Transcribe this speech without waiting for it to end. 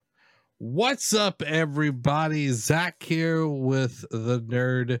What's up, everybody? Zach here with the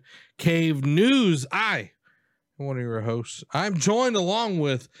Nerd Cave News. I'm one of your hosts. I'm joined along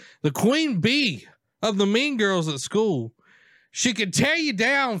with the Queen Bee of the Mean Girls at school. She can tear you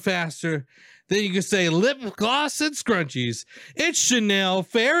down faster than you can say lip gloss and scrunchies. It's Chanel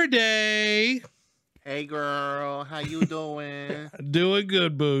Faraday. Hey girl, how you doing? Doing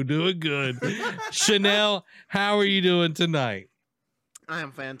good, boo. Doing good. Chanel, how are you doing tonight? I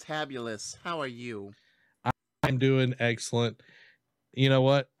am fantabulous. How are you? I'm doing excellent. You know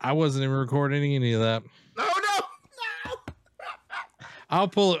what? I wasn't even recording any of that. No. I'll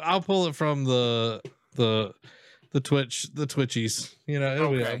pull it from the Twitchies. You know,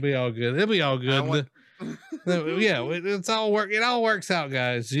 it'll be all good. It'll be all good. Yeah, it's all work. It all works out,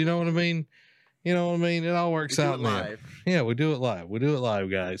 guys. You know what I mean? It all works out live. Yeah, we do it live. We do it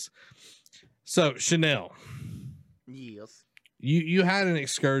live, guys. So Chanel. Yes. You had an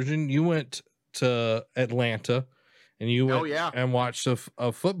excursion. You went to Atlanta, and you went and watched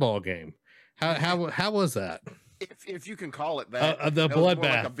a football game. How was that? If you can call it that. The bloodbath.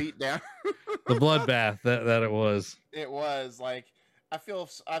 Like a beat down. The bloodbath that it was. It was like I feel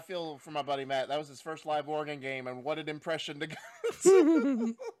for my buddy Matt. That was his first live Oregon game, and what an impression to go.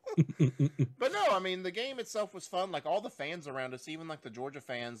 But no, I mean the game itself was fun. Like all the fans around us, even like the Georgia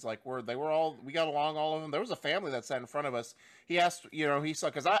fans, like we got along, all of them. There was a family that sat in front of us. He asked, he saw,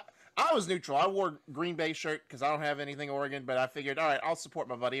 because I was neutral. I wore Green Bay shirt because I don't have anything Oregon, but I figured, all right, I'll support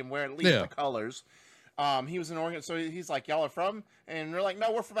my buddy and wear at least the colors. He was in Oregon, so he's like, y'all are from? And we're like,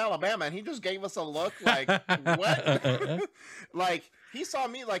 no, we're from Alabama. And he just gave us a look like, what? Like, he saw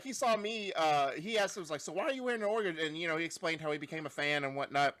me, he asked, was like, so why are you wearing Oregon? And, he explained how he became a fan and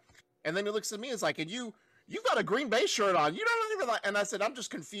whatnot. And then he looks at me and is like, and you got a Green Bay shirt on. You don't even like, and I said, I'm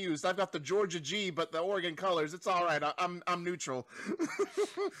just confused. I've got the Georgia G, but the Oregon colors. It's all right. I'm neutral.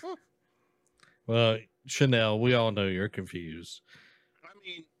 Well, Chanel, we all know you're confused. I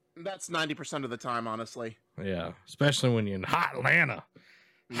mean, that's 90% of the time, honestly. Yeah, especially when you're in hot Atlanta.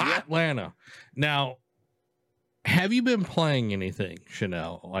 Atlanta. Now, have you been playing anything,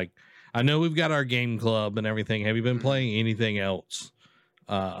 Chanel? Like, I know we've got our game club and everything. Have you been playing anything else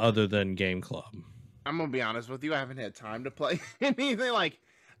other than game club? I'm gonna be honest with you. I haven't had time to play anything. Like,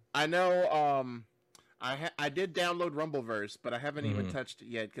 I know, I did download Rumbleverse, but I haven't even touched it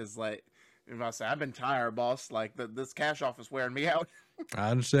yet because, like, I've been tired, boss. Like, this cash off is wearing me out.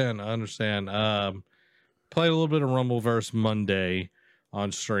 I understand. Played a little bit of Rumbleverse Monday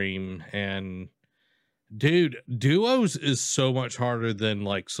on stream, and dude, duos is so much harder than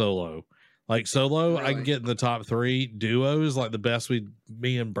like solo. Like solo, really? I can get in the top 3. Duos, like the best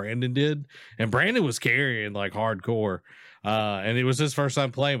me and Brandon did, and Brandon was carrying like hardcore. And it was his first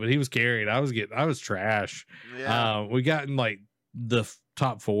time playing, but he was carrying. I was trash. Yeah. We got in like the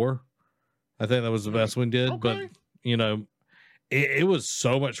top 4. I think that was the best one did, but it was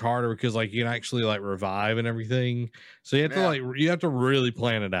so much harder because like you can actually like revive and everything. So you have to really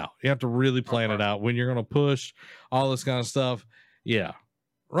plan it out. You have to really plan it out when you're going to push all this kind of stuff. Yeah.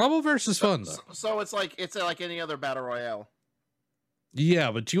 Rumbleverse is fun though. So it's like any other battle royale.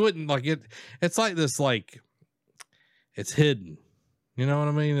 Yeah, but you wouldn't like it. It's like this, like it's hidden. You know what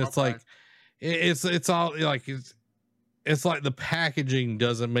I mean? It's like it's all like it's like the packaging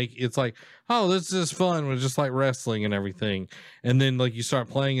doesn't make it's like, oh, this is fun with just like wrestling and everything. And then like you start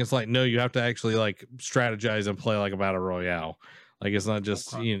playing, it's like, no, you have to actually like strategize and play like a battle royale. Like it's not just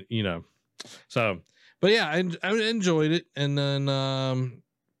So, but yeah, I enjoyed it, and then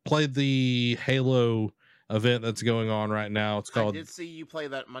played the Halo event that's going on right now. It's called. I did see you play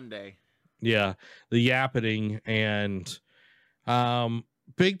that Monday. Yeah, the Yappeting, and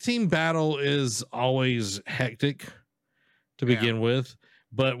big team battle is always hectic to begin with,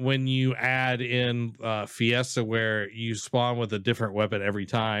 but when you add in Fiesta, where you spawn with a different weapon every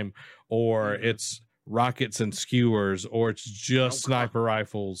time, or it's rockets and skewers, or it's just sniper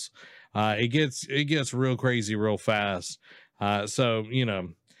rifles, it gets real crazy real fast. So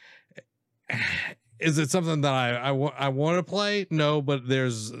is it something that I want to play? No, but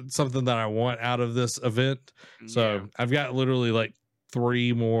there's something that I want out of this event. So I've got literally like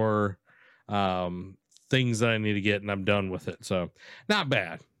 3 more things that I need to get, and I'm done with it. So not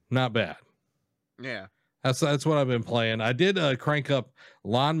bad. Yeah, that's what I've been playing. I did crank up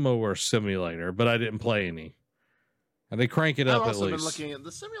Lawnmower Simulator, but I didn't play any. And they crank it up at least. I've also been looking at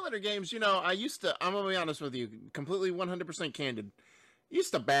the simulator games. I'm gonna be honest with you, completely 100% candid.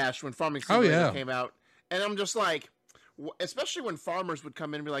 Used to bash when Farming Simulator came out, and I'm just like, especially when farmers would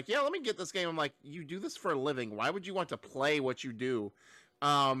come in and be like, yeah, let me get this game. I'm like, you do this for a living. Why would you want to play what you do?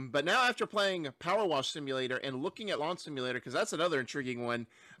 But now after playing Power Wash Simulator and looking at Lawn Simulator, because that's another intriguing one,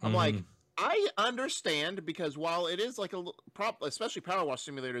 I'm like, I understand, because while it is like especially Power Wash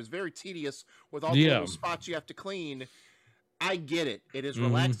Simulator is very tedious with all the little spots you have to clean, I get it. It is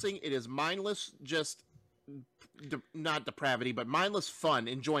relaxing. It is mindless, just not depravity, but mindless fun,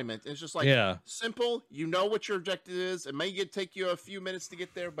 enjoyment. It's just like simple. You know what your objective is. It may take you a few minutes to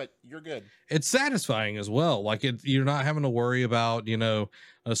get there, but you're good. It's satisfying as well. Like you're not having to worry about,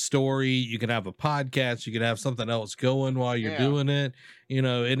 a story. You can have a podcast. You can have something else going while you're doing it,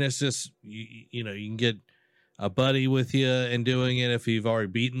 and it's just, you can get a buddy with you and doing it. If you've already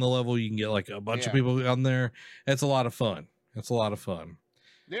beaten the level, you can get like a bunch of people on there. It's a lot of fun.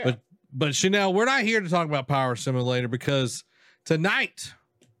 Yeah. But Chanel, we're not here to talk about Power Simulator, because tonight,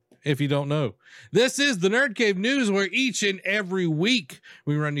 if you don't know, this is the Nerd Cave News, where each and every week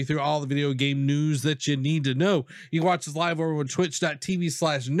we run you through all the video game news that you need to know. You can watch us live over on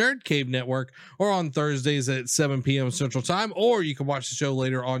twitch.tv/Nerd Cave Network, or on Thursdays at 7 p.m. Central Time, or you can watch the show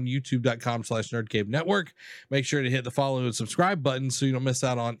later on youtube.com/Nerd Cave Network. Make sure to hit the follow and subscribe button so you don't miss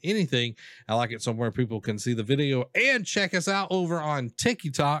out on anything. I like it somewhere people can see the video, and check us out over on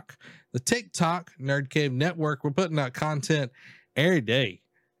TikTok, the TikTok Nerd Cave Network. We're putting out content every day.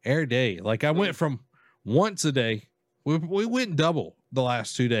 Like I went from once a day. We went double the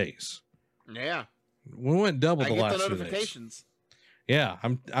last 2 days. Yeah. We went double the last 2 days. Notifications. Yeah.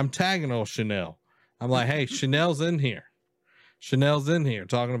 I'm tagging old Chanel. I'm like, hey, Chanel's in here.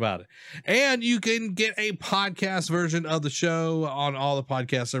 Talking about it. And you can get a podcast version of the show on all the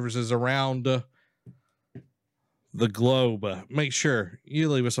podcast services around the globe. Make sure you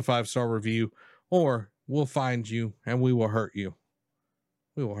leave us a 5-star review, or we'll find you and we will hurt you.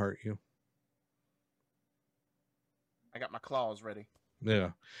 We will hurt you. I got my claws ready.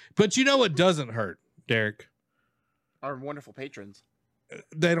 Yeah. But you know what doesn't hurt, Derek? Our wonderful patrons.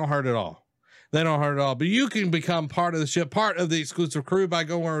 They don't hurt at all. But you can become part of the ship, part of the exclusive crew, by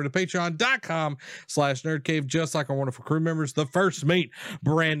going over to patreon.com/nerdcave, just like our wonderful crew members. The first mate,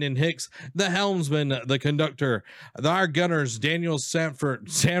 Brandon Hicks, the helmsman, the conductor, our gunners, Daniel Sanford,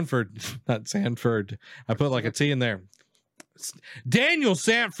 not Sanford. I put like a T in there. Daniel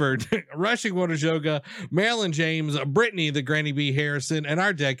Sanford, Rushing Waters Yoga, Marilyn James, Brittany, the Granny B. Harrison, and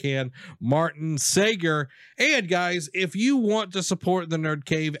our deckhand, Martin Sager. And guys, if you want to support the Nerd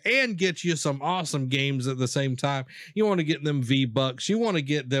Cave and get you some awesome games at the same time, you want to get them V-Bucks, you want to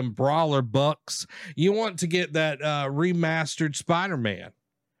get them Brawler Bucks, you want to get that remastered Spider-Man,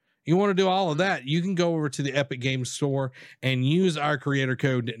 you want to do all of that, you can go over to the Epic Games Store and use our creator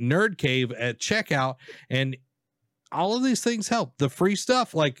code NERDCAVE at checkout, and all of these things help. The free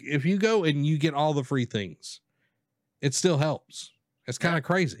stuff, like if you go and you get all the free things, it still helps. It's kind of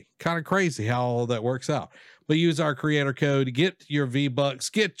crazy how all that works out. But use our creator code, get your V-Bucks,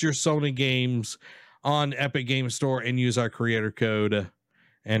 get your Sony games on Epic Games Store, and use our creator code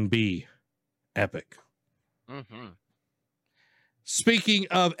and be epic. Speaking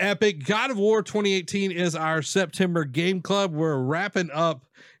of epic, God of War 2018 is our September game club. We're wrapping up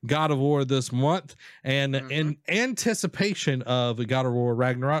God of War this month, and in anticipation of God of War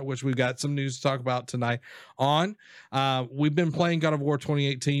Ragnarok, which we've got some news to talk about tonight on, we've been playing God of War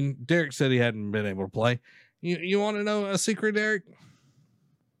 2018. Derek said he hadn't been able to play. You want to know a secret, Derek?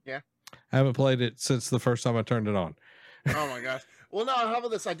 Yeah. I haven't played it since the first time I turned it on. Oh my gosh. Well, no, how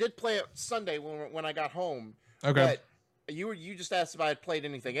about this? I did play it Sunday when I got home. Okay. But you just asked if I had played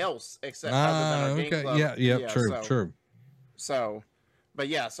anything else except other than our game club. Yeah, true. So, but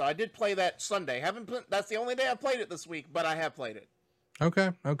yeah, so I did play that Sunday. That's the only day I played it this week, but I have played it.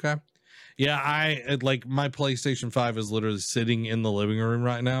 Okay. Yeah, I like my PlayStation 5 is literally sitting in the living room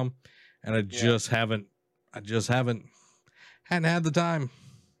right now, and I just haven't had the time.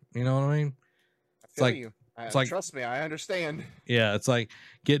 You know what I mean? It's like trust me, I understand. Yeah, it's like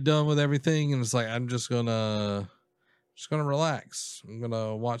get done with everything, and it's like I'm just gonna relax. I'm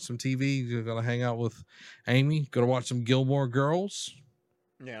gonna watch some TV. I'm gonna hang out with Amy. Gonna watch some Gilmore Girls.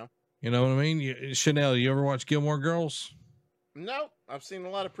 Yeah, you know what I mean. Chanel, you ever watch Gilmore Girls? No, I've seen a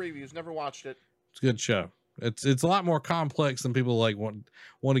lot of previews. Never watched it. It's a good show. It's a lot more complex than people like want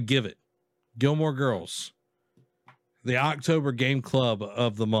to give it. Gilmore Girls, the October game club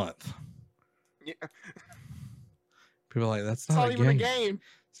of the month. Yeah. People are like, that's not even a game.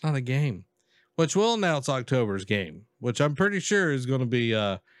 It's not a game. Which will announce October's game, which I'm pretty sure is going to be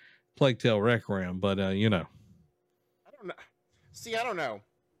Plague Tale Requiem, but you know. I don't know. See, I don't know,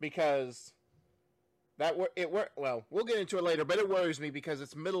 because well, we'll get into it later, but it worries me because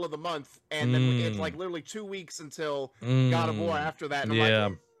it's middle of the month, and then it's like literally 2 weeks until God of War after that, and I'm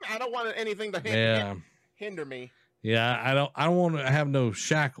like, I don't want anything to hinder me. Yeah, I don't want to have no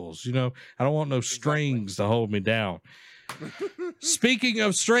shackles, you know. I don't want no strings to hold me down. Speaking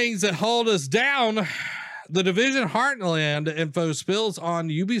of strings that hold us down, the Division Heartland info spills on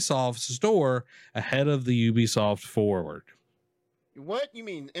Ubisoft's store ahead of the Ubisoft Forward. What? You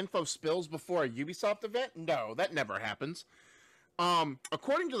mean info spills before a Ubisoft event? No, that never happens.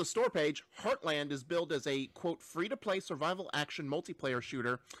 According to the store page, Heartland is billed as a, quote, free-to-play survival action multiplayer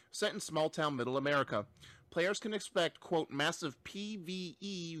shooter set in small-town middle America. Players can expect, quote, massive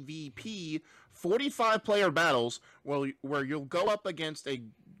PvEVP 45-player battles where you'll go up against a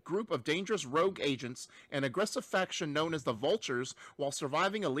group of dangerous rogue agents, an aggressive faction known as the Vultures, while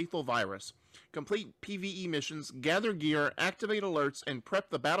surviving a lethal virus. Complete PvE missions, gather gear, activate alerts, and prep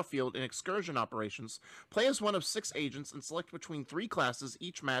the battlefield in excursion operations. Play as one of 6 agents and select between 3 classes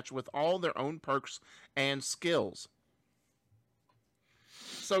each match with all their own perks and skills.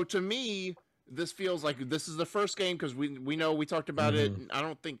 So to me, this feels like this is the first game, because we know we talked about it, I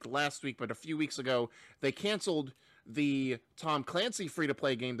don't think last week, but a few weeks ago, they canceled the Tom Clancy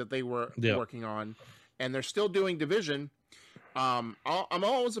free-to-play game that they were working on, and they're still doing Division. I'm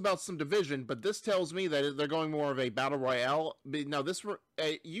always about some Division, but this tells me that they're going more of a battle royale. Now,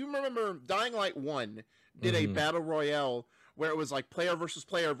 you remember Dying Light 1 did a battle royale where it was like player versus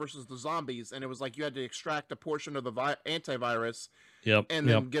the zombies, and it was like you had to extract a portion of the antivirus and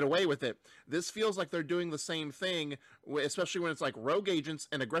then get away with it. This feels like they're doing the same thing, especially when it's like rogue agents,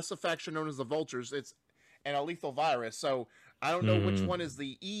 an aggressive faction known as the Vultures, and a lethal virus. So I don't know which one is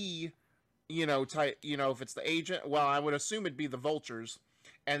the type, if it's the agent, well, I would assume it'd be the Vultures,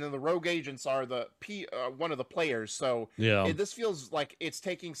 and then the rogue agents are the one of the players. So this feels like it's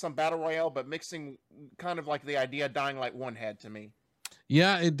taking some battle royale, but mixing kind of like the idea Dying Light 1 had to me.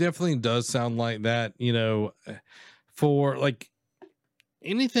 Yeah, it definitely does sound like that, for like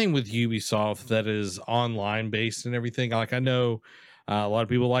anything with Ubisoft that is online based and everything. Like I know a lot of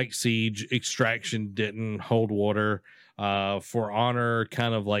people like Siege. Extraction didn't hold water. For Honor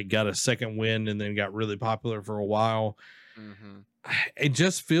kind of like got a second wind and then got really popular for a while. It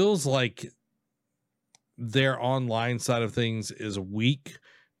just feels like their online side of things is weak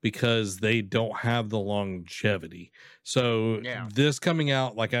because they don't have the longevity. So this coming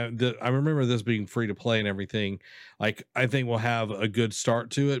out, like I remember this being free to play and everything. Like I think we'll have a good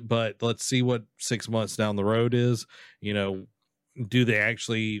start to it, but let's see what 6 months down the road is. Do they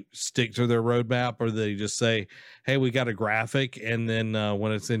actually stick to their roadmap, or do they just say, hey, we got a graphic, and then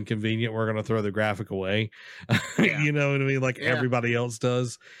when it's inconvenient, we're going to throw the graphic away? You know what I mean? Like everybody else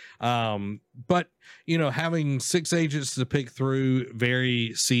does. But, having 6 agents to pick through,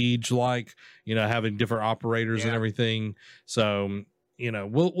 very Siege-like, having different operators and everything. So,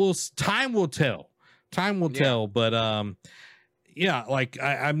 we'll time will tell. Time will tell. But, like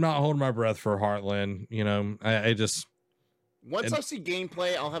I'm not holding my breath for Heartland. I just... Once I see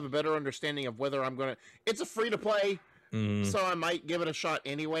gameplay, I'll have a better understanding of whether I'm gonna. It's a free to play, so I might give it a shot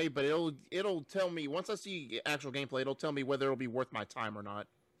anyway. But it'll tell me once I see actual gameplay. It'll tell me whether it'll be worth my time or not.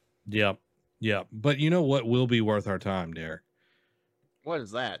 Yep. But you know what will be worth our time, Derek? What is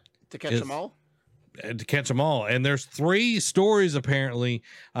that? To catch them all? To catch them all. And there's 3 stories apparently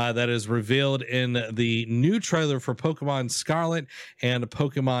that is revealed in the new trailer for Pokemon Scarlet and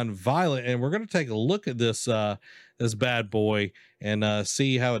Pokemon Violet, and we're going to take a look at this bad boy and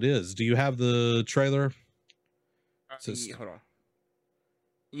see how it is. Do you have the trailer? Hold on.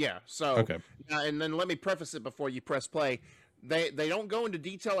 Yeah. So okay. And then let me preface it before you press play. They don't go into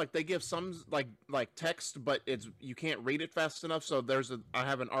detail, like they give some like text, but you can't read it fast enough. So I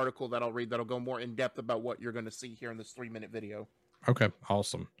have an article that I'll read that'll go more in depth about what you're going to see here in this 3-minute video. Okay,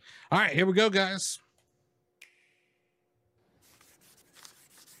 awesome. All right, here we go, guys.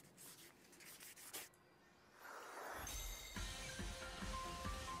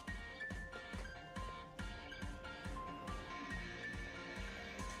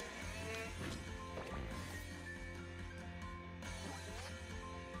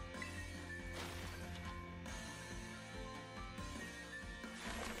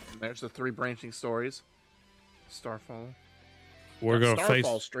 There's the 3 branching stories. Starfall. We're going to face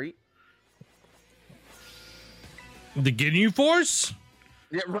Starfall Street. The Ginyu Force?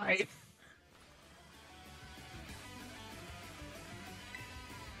 Yeah, right.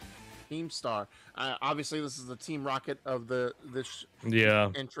 Team Star. Obviously, this is the Team Rocket of this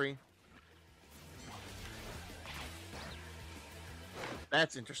entry.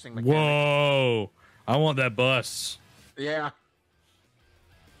 That's interesting. Mechanic. Whoa! I want that bus. Yeah.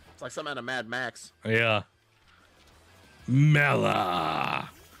 It's like something out of Mad Max. Yeah. Mela.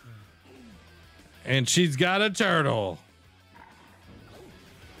 And she's got a turtle.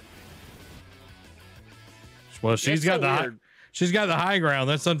 Well, she's got she's got the high ground.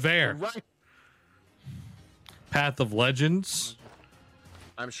 That's unfair. Right. Path of Legends.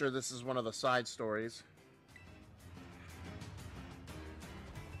 I'm sure this is one of the side stories.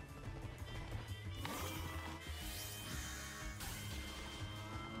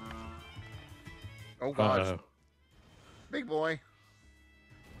 Oh gosh. Big boy.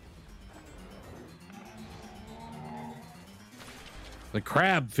 The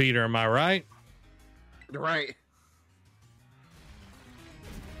crab feeder, am I right? Right.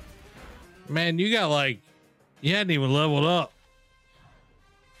 Man, you got like, you hadn't even leveled up.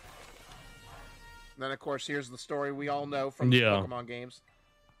 And then, of course, here's the story we all know from the Pokemon games.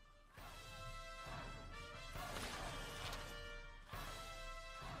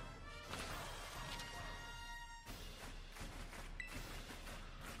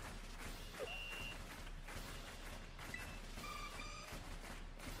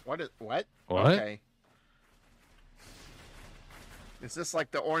 What? Okay. Is this like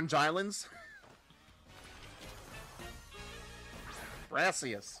the Orange Islands?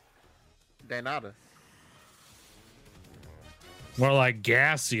 Brassius. De nada. More like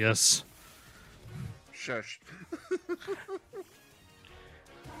gaseous. Shush.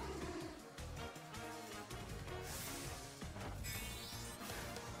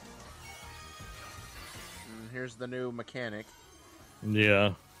 Here's the new mechanic.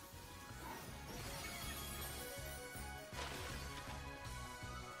 Yeah.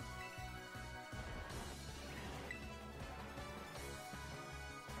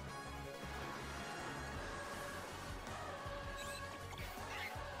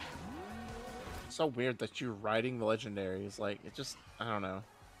 So weird that you're riding the legendaries. Like, it just, I don't know.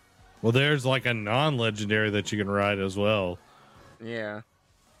 Well, there's like a non-legendary that you can ride as well. Yeah.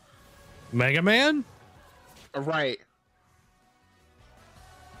 Mega Man? Right.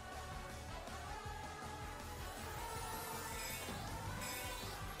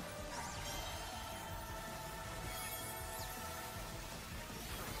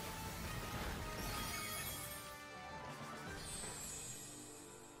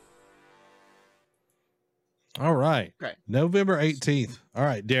 All right. Okay. November 18th. All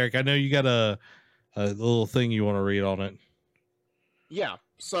right, Derek, I know you got a little thing you want to read on it. Yeah.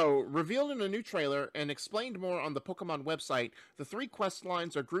 So, revealed in a new trailer and explained more on the Pokemon website, the 3 quest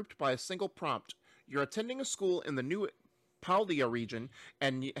lines are grouped by a single prompt. You're attending a school in the new Paldea region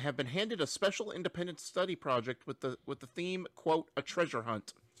and have been handed a special independent study project with the theme, quote, a treasure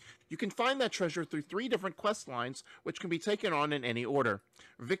hunt. You can find that treasure through 3 different quest lines, which can be taken on in any order.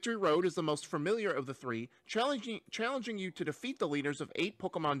 Victory Road is the most familiar of the 3, challenging you to defeat the leaders of 8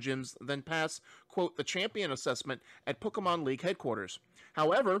 Pokemon gyms, then pass, quote, the champion assessment at Pokemon League headquarters.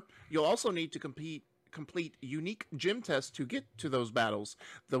 However, you'll also need to complete unique gym tests to get to those battles.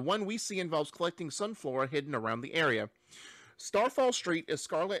 The one we see involves collecting Sunflora hidden around the area. Starfall Street is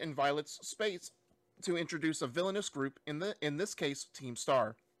Scarlet and Violet's space to introduce a villainous group, in this case, Team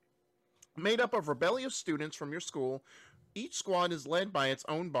Star. Made up of rebellious students from your school, each squad is led by its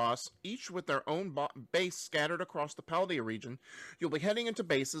own boss, each with their own base scattered across the Paldea region. You'll be heading into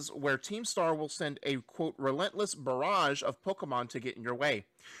bases where Team Star will send a, quote, relentless barrage of Pokemon to get in your way,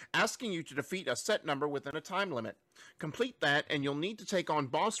 asking you to defeat a set number within a time limit. Complete that, and you'll need to take on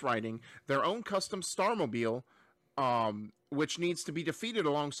boss riding, their own custom Starmobile, which needs to be defeated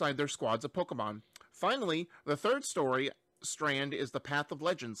alongside their squads of Pokemon. Finally, the third story strand is the Path of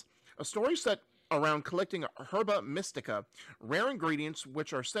Legends, a story set around collecting Herba Mystica, rare ingredients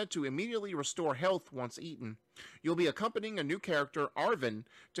which are said to immediately restore health once eaten. You'll be accompanying a new character, Arvin,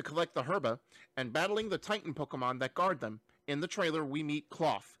 to collect the Herba, and battling the Titan Pokemon that guard them. In the trailer, we meet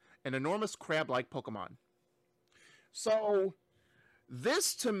Cloth, an enormous crab-like Pokemon. So,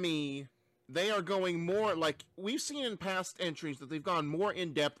 this to me, they are going more, like, we've seen in past entries that they've gone more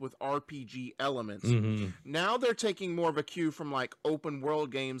in-depth with RPG elements. Mm-hmm. Now they're taking more of a cue from, like,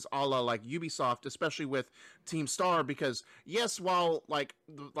 open-world games a la, like, Ubisoft, especially with Team Star, because, yes, while, like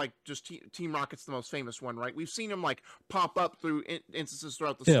just Team Rocket's the most famous one, right? We've seen them, like, pop up through instances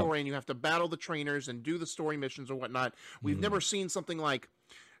throughout the story, and you have to battle the trainers and do the story missions or whatnot. We've never seen something like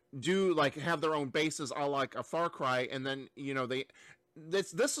have their own bases, all like a Far Cry, and then, you know,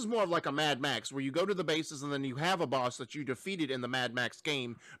 this is more of like a Mad Max, where you go to the bases and then you have a boss that you defeated in the Mad Max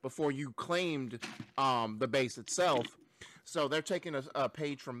game before you claimed the base itself. So they're taking a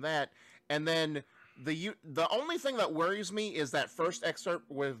page from that. And then the only thing that worries me is that first excerpt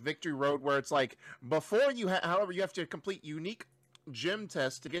with Victory Road, where it's like, before you however, you have to complete unique gym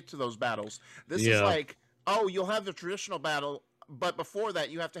tests to get to those battles. This is like, oh, you'll have the traditional battle, but before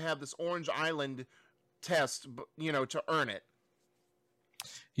that you have to have this Orange Island test, you know, to earn it.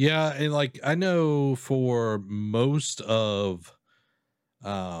 Yeah, and like I know for most of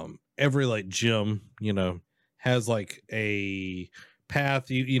every like gym, has like a path,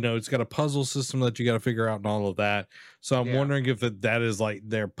 it's got a puzzle system that you got to figure out and all of that. So I'm Yeah, wondering if that is like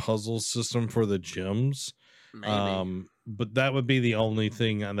their puzzle system for the gyms. maybe. But that would be the only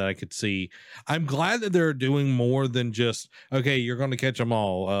thing that I could see. I'm glad that they're doing more than just, okay, you're going to catch them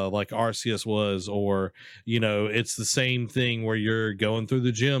all, like RCS was, or it's the same thing where you're going through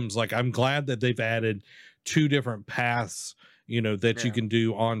the gyms. Like, I'm glad that they've added two different paths, that you Yeah. can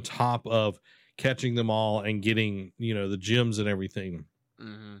do on top of catching them all and getting, the gyms and everything.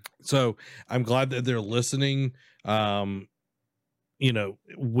 Hmm. So I'm glad that they're listening. Um,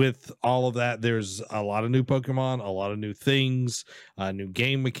 with all of that, there's a lot of new Pokemon, a lot of new things, new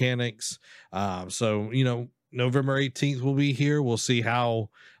game mechanics. So, November 18th will be here. We'll see how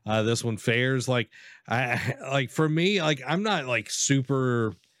this one fares. Like, I like for me, like I'm not like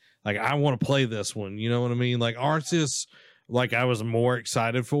super like I want to play this one. You know what I mean? Like Arceus, like I was more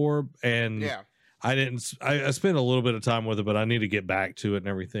excited for, and Yeah. I didn't. I spent a little bit of time with it, but I need to get back to it and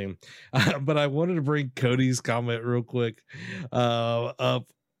everything. But I wanted to bring Cody's comment real quick up.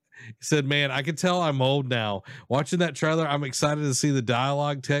 He said, "Man, I can tell I'm old now. Watching that trailer, I'm excited to see the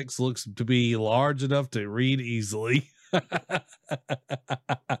dialogue text looks to be large enough to read easily."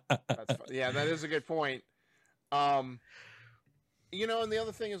 Yeah, that is a good point. Um, and the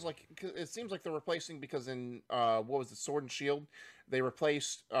other thing is like it seems like they're replacing because in what was it, Sword and Shield, they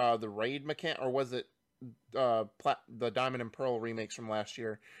replaced the raid mechanic, or was it the Diamond and Pearl remakes from last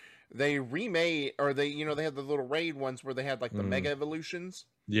year? They remade, or they had the little raid ones where they had like the Mm, mega evolutions.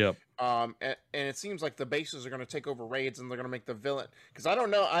 yep. And it seems like the bases are going to take over raids, and they're going to make the villain. Because I don't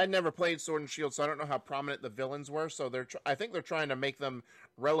know, I never played Sword and Shield, so I don't know how prominent the villains were. So I think they're trying to make them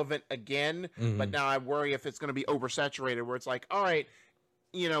relevant again. But Hmm. now I worry if it's going to be oversaturated, where it's like, all right,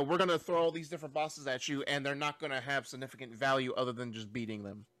 we're going to throw all these different bosses at you, and they're not going to have significant value other than just beating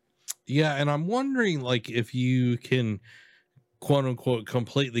them. Yeah, and I'm wondering, like, if you can quote unquote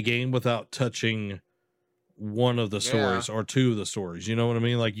complete the game without touching one of the Yeah, stories or two of the stories. You know what I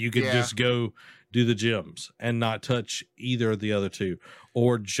mean? Like you could yeah, just go do the gyms and not touch either of the other two,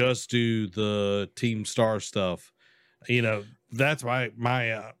 or just do the Team Star stuff. That's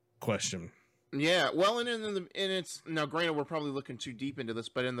my question. yeah. Well, and it's now granted we're probably looking too deep into this,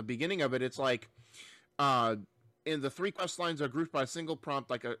 but in the beginning of it, it's like uh in the three quest lines are grouped by a single prompt,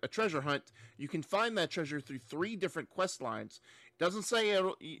 like a treasure hunt. You can find that treasure through three different quest lines. It doesn't say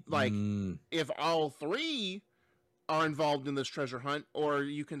like Mm, if all three are involved in this treasure hunt, or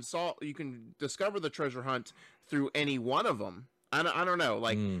you can discover the treasure hunt through any one of them. I don't know.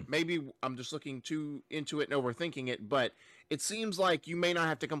 Like mm. maybe I'm just looking too into it and overthinking it, but it seems like you may not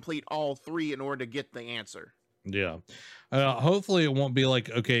have to complete all three in order to get the answer. Yeah. Hopefully it won't be like,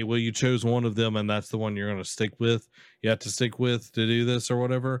 okay, well, you chose one of them and that's the one you're going to stick with. You have to stick with to do this or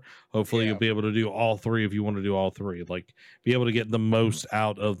whatever. Hopefully you'll Yeah, be able to do all three if you want to do all three. Like, be able to get the most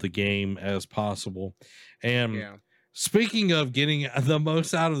out of the game as possible. And yeah, speaking of getting the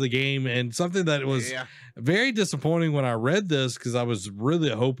most out of the game, and something that was yeah. very disappointing when I read this, because I was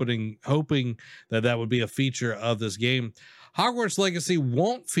really hoping that would be a feature of this game. Hogwarts Legacy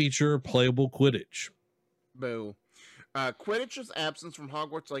won't feature playable Quidditch. Boo. Quidditch's absence from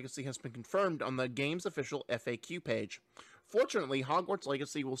Hogwarts Legacy has been confirmed on the game's official FAQ page. Fortunately, Hogwarts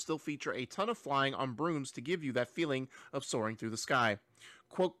Legacy will still feature a ton of flying on brooms to give you that feeling of soaring through the sky.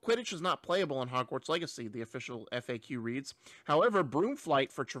 Quote, Quidditch is not playable in Hogwarts Legacy, the official FAQ reads. However, broom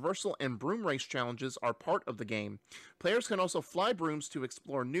flight for traversal and broom race challenges are part of the game. Players can also fly brooms to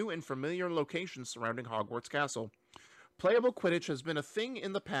explore new and familiar locations surrounding Hogwarts Castle. Playable Quidditch has been a thing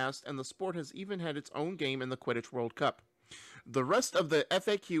in the past, and the sport has even had its own game in the Quidditch World Cup. The rest of the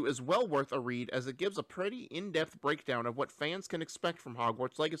FAQ is well worth a read, as it gives a pretty in-depth breakdown of what fans can expect from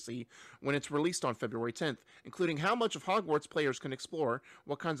Hogwarts Legacy when it's released on February 10th, including how much of Hogwarts players can explore,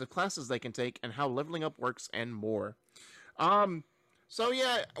 what kinds of classes they can take, and how leveling up works, and more. Um, so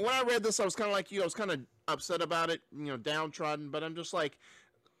yeah, when I read this, I was kind of like you. I was kind of upset about it, downtrodden. But I'm just like,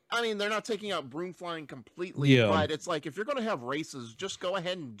 I mean, they're not taking out broom flying completely, Yeah. but it's like if you're going to have races, just go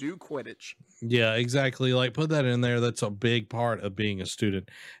ahead and do Quidditch. Yeah, exactly. Like put that in there. That's a big part of being a student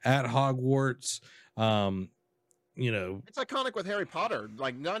at Hogwarts. Um, you know, It's iconic with Harry Potter.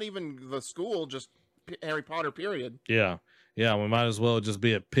 Like, not even the school, just Harry Potter, period. yeah. Yeah, we might as well just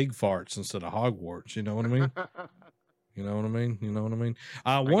be at pig farts instead of Hogwarts. You know what I mean? You know what I mean? You know what I mean?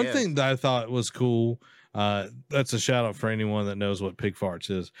 I One guess. thing that I thought was cool, that's a shout out for anyone that knows what pig farts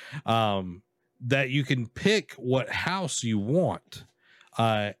is. That you can pick what house you want.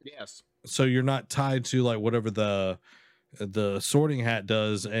 Uh, Yes. so you're not tied to like whatever the the Sorting Hat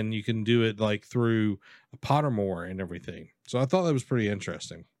does, and you can do it like through Pottermore and everything. So I thought that was pretty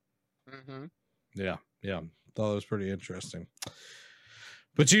interesting. Mm-hmm. Yeah, thought it was pretty interesting.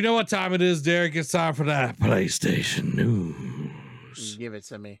 But you know what time it is, Derek? It's time for that PlayStation news. Give it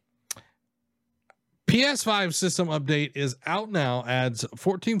to me. PS5 system update is out now, adds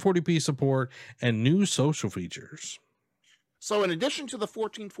 1440p support and new social features. So in addition to the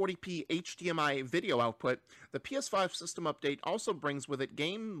 1440p HDMI video output, the PS5 system update also brings with it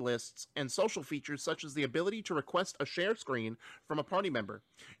game lists and social features such as the ability to request a share screen from a party member.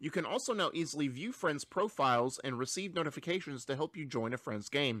 You can also now easily view friends' profiles and receive notifications to help you join a friend's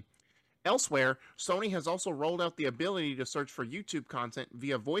game. Elsewhere, Sony has also rolled out the ability to search for YouTube content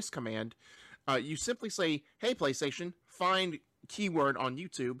via voice command. You simply say, "Hey PlayStation, find keyword on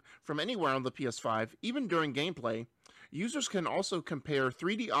YouTube" from anywhere on the PS5, even during gameplay. Users can also compare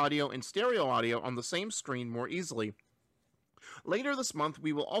 3D audio and stereo audio on the same screen more easily. Later this month,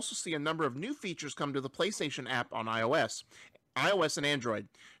 we will also see a number of new features come to the PlayStation app on iOS and Android,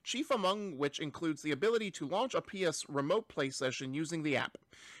 chief among which includes the ability to launch a PS remote play session using the app.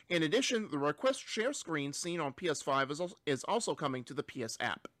 In addition, the request share screen seen on PS5 is also coming to the PS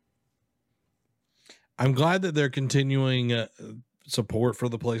app. I'm glad that they're continuing support for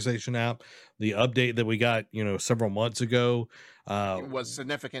the PlayStation app. The update that we got, several months ago, it was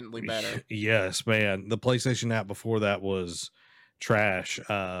significantly better. Yes, man. The PlayStation app before that was trash.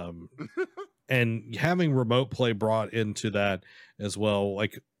 And having remote play brought into that as well.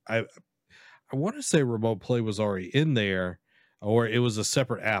 Like I want to say remote play was already in there, or it was a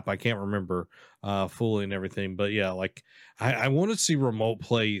separate app. I can't remember fully and everything, but yeah, like I want to see remote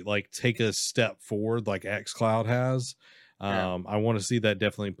play like take a step forward like xCloud has. I want to see that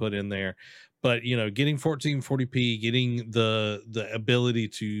definitely put in there. But getting 1440p, getting the ability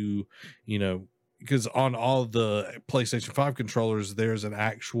to, because on all the PlayStation 5 controllers, there's an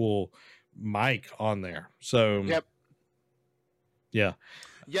actual mic on there. So yep. Yeah,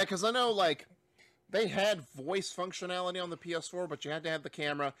 because I know like they had voice functionality on the PS4, but you had to have the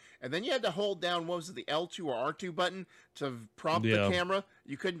camera, and then you had to hold down, what was it, the L2 or R2 button to prompt the camera.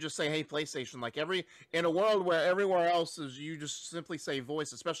 You couldn't just say, "Hey, PlayStation." Like in a world where everywhere else is you just simply say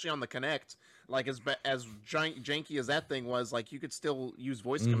voice, especially on the Kinect. Like as janky as that thing was, like you could still use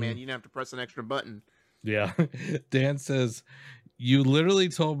voice command. You didn't have to press an extra button. Yeah. Dan says, "You literally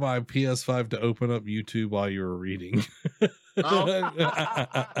told my PS5 to open up YouTube while you were reading." Oh.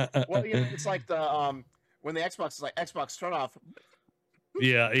 Well, it's like the when the Xbox is like, "Xbox turn off."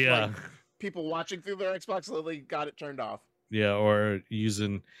 Yeah. Like people watching through their Xbox literally got it turned off. Yeah, or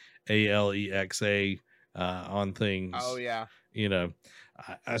using Alexa on things. Oh yeah.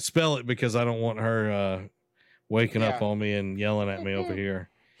 I spell it because I don't want her waking up on me and yelling at me over here.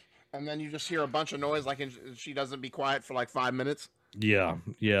 And then you just hear a bunch of noise, like she doesn't be quiet for like 5 minutes. Yeah.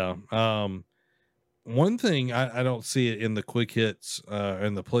 One thing I don't see it in the quick hits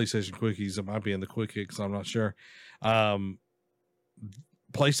in the PlayStation quickies. It might be in the quick hits. I'm not sure.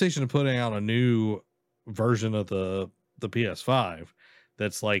 PlayStation putting out a new version of the PS5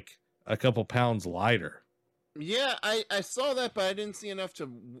 that's like a couple pounds lighter. Yeah, I saw that, but I didn't see enough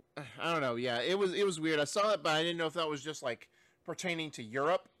to. I don't know. Yeah, it was weird. I saw it, but I didn't know if that was just like pertaining to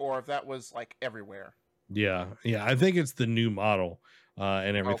Europe or if that was like everywhere. Yeah. I think it's the new model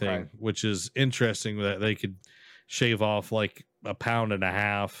and everything, which is interesting that they could shave off like a pound and a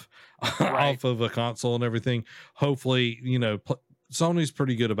half off of a console and everything. Hopefully, Sony's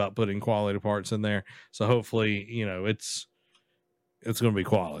pretty good about putting quality parts in there, so hopefully, it's going to be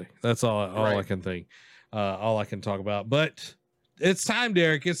quality. That's all I can think, all I can talk about. But it's time,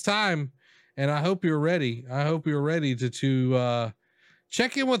 Derek. It's time, and I hope you're ready. I hope you're ready to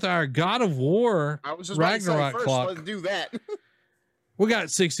check in with our God of War Ragnarok clock. Let's do that. We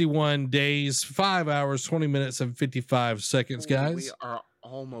got 61 days, 5 hours, 20 minutes, and 55 seconds, guys. We are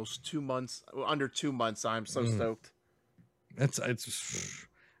almost 2 months, under 2 months. I'm so stoked. It's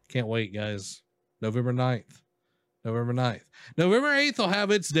can't wait, guys. November 9th. November 8th will have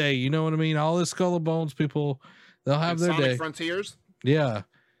its day. You know what I mean? All this Skull and Bones people, they'll have their Sonic day. Frontiers? Yeah.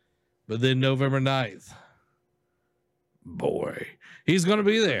 But then November 9th. Boy, he's going to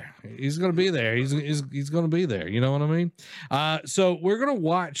be there. He's going to be there. He's going to be there. You know what I mean? So we're going to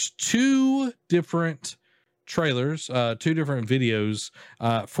watch two different trailers, two different videos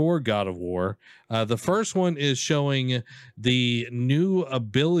for God of War. The first one is showing the new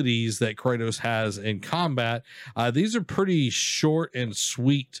abilities that Kratos has in combat. These are pretty short and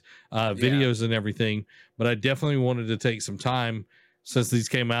sweet videos and everything, but I definitely wanted to take some time since these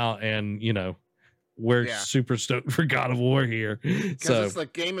came out and, we're Yeah. super stoked for God of War here. Because So it's the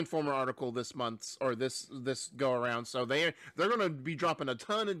Game Informer article this month or this go around, so they're going to be dropping a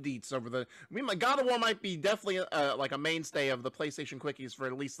ton of deets over the. God of War might be definitely like a mainstay of the PlayStation quickies for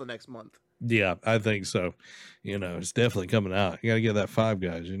at least the next month. yeah, I think so. You know, it's definitely coming out. You got to get that Five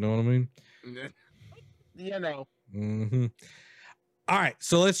Guys. You know what I mean? You know. Mm-hmm. All right,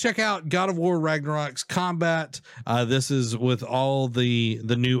 so let's check out God of War Ragnarok's combat. This is with all the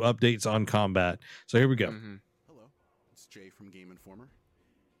new updates on combat. So here we go. Mm-hmm. Hello, it's Jay from Game Informer.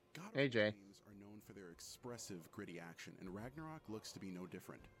 God of Hey, War Jay. games are known for their expressive, gritty action, and Ragnarok looks to be no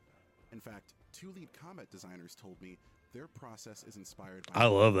different. In fact, 2 lead combat designers told me their process is inspired by I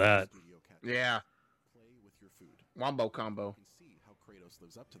love that. Studio Cat. Yeah. Play with your food. Wombo combo. You can see how Kratos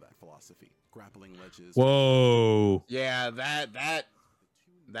lives up to that philosophy. Grappling ledges. Whoa, Yeah,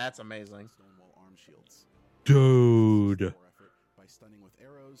 that's amazing. Stonewall arm shields. dude. Effort by stunning with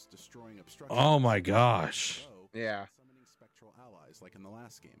arrows, destroying obstructions. Oh my gosh. Yeah. Summoning spectral allies like in the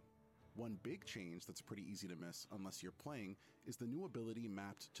last game. One big change that's pretty easy to miss unless you're playing is the new ability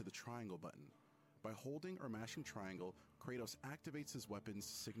mapped to the triangle button. By holding or mashing triangle, Kratos activates his weapon's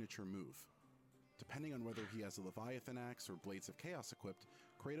signature move. Depending on whether he has a Leviathan axe or Blades of Chaos equipped,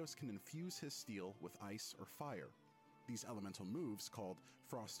 Kratos can infuse his steel with ice or fire. These elemental moves, called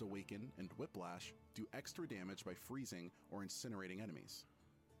Frost Awaken and Whiplash, do extra damage by freezing or incinerating enemies.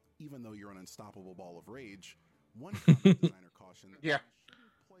 Even though you're an unstoppable ball of rage, one combat designer cautioned that Yeah. we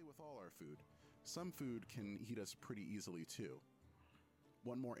shouldn't play with all our food. Some food can eat us pretty easily too.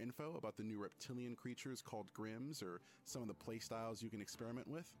 Want more info about the new reptilian creatures called Grims or some of the playstyles you can experiment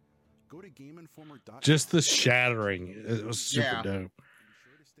with? Go to GameInformer.com. Just the shattering. It was super Yeah. dope. And be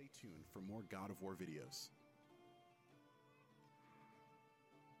sure to stay tuned for more God of War videos.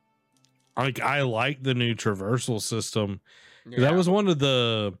 Like, I like the new traversal system. Yeah. That was one of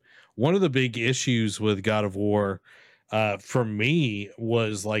the big issues with God of War for me,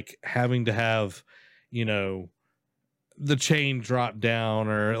 was like having to have, you know, the chain drop down,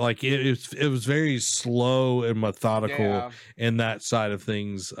 or like it was very slow and methodical Yeah. in that side of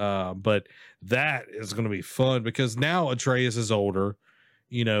things. But that is going to be fun because now Atreus is older,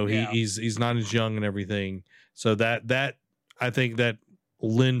 you know, Yeah. he's not as young and everything. So that I think that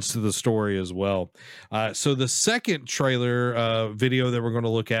lends to the story as well. So the second trailer video that we're going to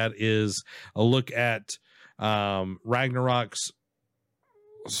look at is a look at Ragnarok's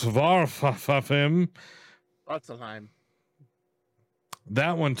Svarfafim. Lots of time.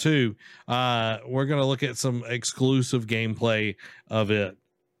 That one too. We're going to look at some exclusive gameplay of it.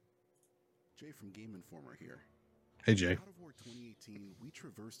 Jay from Game Informer here. Hey, Jay. God of War 2018, we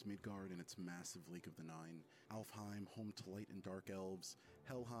traversed Midgard and its massive Lake of the Nine, Alfheim, home to light and dark elves,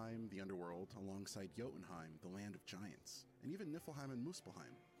 Helheim, the underworld, alongside Jotunheim, the land of giants, and even Niflheim and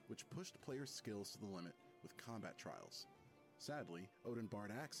Muspelheim, which pushed players' skills to the limit with combat trials. Sadly, Odin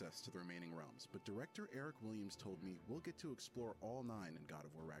barred access to the remaining realms, but director Eric Williams told me we'll get to explore all 9 in God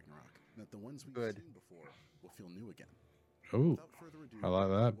of War Ragnarok, and that the ones we've Good. seen before will feel new again. Oh, Without further ado, I like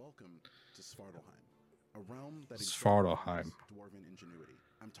that. welcome to Svartalfheim, a realm that Svartalfheim. exemplifies dwarven ingenuity.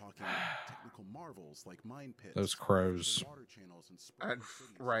 I'm talking technical marvels like mine pits, Those crows. water channels, and sprawling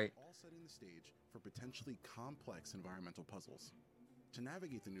cities, right. all setting the stage for potentially complex environmental puzzles. To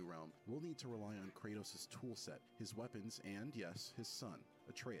navigate the new realm, we'll need to rely on Kratos' toolset, his weapons, and yes, his son,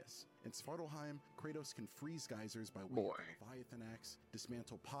 Atreus. In Svartalfheim, Kratos can freeze geysers by way of the Leviathan axe,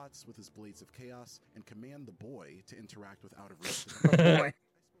 dismantle pots with his Blades of Chaos, and command the boy to interact with out-of-reach. Boy. I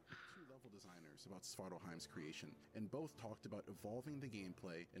spoke with 2 level designers about Svartalfheim's creation, and both talked about evolving the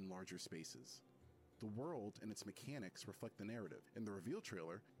gameplay in larger spaces. The world and its mechanics reflect the narrative. In the reveal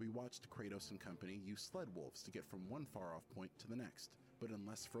trailer, we watched Kratos and company use sled wolves to get from one far-off point to the next. But in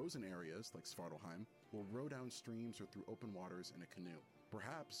less frozen areas, like Svartalfheim, we'll row down streams or through open waters in a canoe.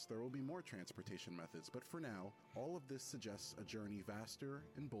 Perhaps there will be more transportation methods, but for now, all of this suggests a journey vaster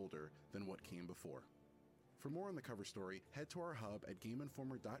and bolder than what came before. For more on the cover story, head to our hub at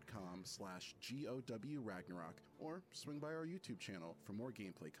GameInformer.com/GOW Ragnarok, or swing by our YouTube channel for more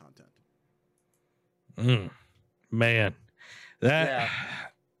gameplay content. Man, that Yeah.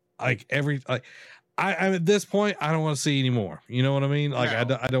 like I at this point I don't want to see anymore. You know what I mean? Like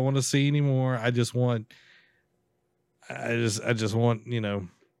No. I don't want to see anymore. I just want you know, I just want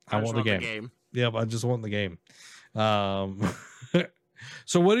the game. Yep, I just want the game.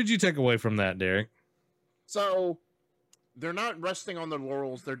 So what did you take away from that, Derek? So they're not resting on their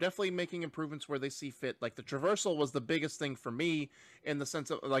laurels. They're definitely making improvements where they see fit. Like the traversal was the biggest thing for me in the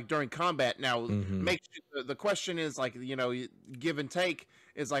sense of like during combat. Now, the question is like, you know, give and take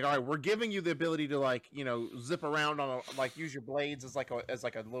is like, all right, we're giving you the ability to like, you know, zip around on like use your blades as like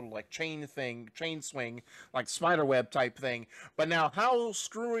a little like chain swing, like spider web type thing. But now, how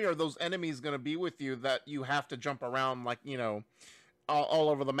screwy are those enemies going to be with you that you have to jump around like, you know, all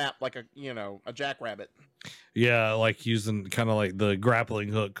over the map like a jackrabbit? Yeah, like using kind of like the grappling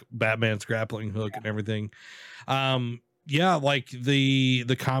hook, Batman's grappling hook and everything. Yeah, like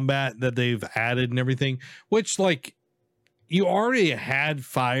the combat that they've added and everything, which like you already had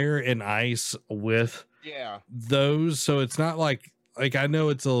fire and ice with those, so it's not like I know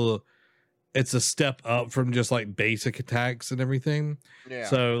it's a step up from just like basic attacks and everything. Yeah.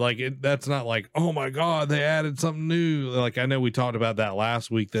 So like that's not like, oh my God, they added something new. Like I know we talked about that last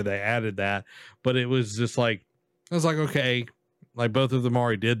week that they added that, but it was just like, I was like, okay, like both of them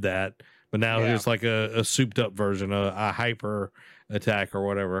already did that, but now here's like a souped up version, a hyper attack or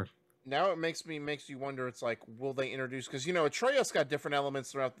whatever. Now it makes you wonder. It's like, will they introduce, because you know Atreus got different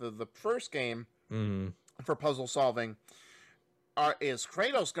elements throughout the first game for puzzle solving. Is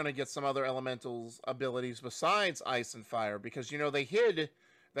Kratos going to get some other elementals abilities besides ice and fire? Because you know they hid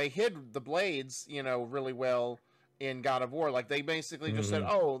the blades, you know, really well in God of War. Like they basically just said,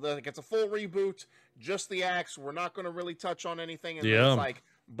 oh, like it's a full reboot, just the axe. We're not going to really touch on anything. And then it's like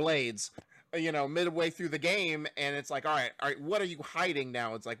blades, you know, midway through the game, and it's like, all right, what are you hiding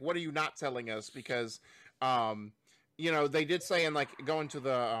now? It's like, what are you not telling us? Because you know, they did say in like going to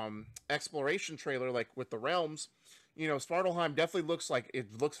the exploration trailer, like with the realms, you know, Svartalheim definitely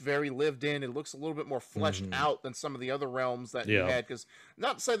looks very lived in. It looks a little bit more fleshed out than some of the other realms that you had. Because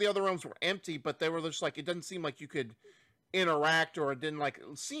not to say the other realms were empty, but they were just like, it doesn't seem like you could interact, or it didn't like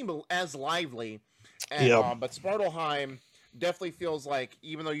seem as lively. And, but Svartalheim definitely feels like,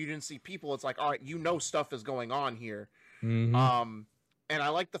 even though you didn't see people, it's like, all right, you know, stuff is going on here. And I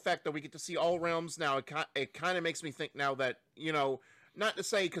like the fact that we get to see all realms now. It kind of makes me think now that, you know, not to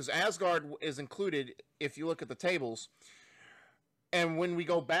say, because Asgard is included if you look at the tables, and when we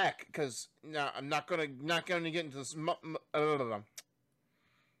go back, because now I'm not gonna get into this.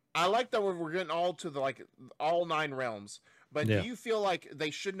 I like that we're getting all to the like all 9 realms, but do you feel like they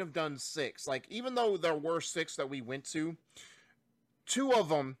shouldn't have done 6? Like even though there were 6 that we went to, 2 of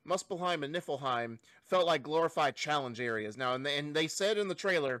them, Muspelheim and Niflheim, felt like glorified challenge areas. Now, and they said in the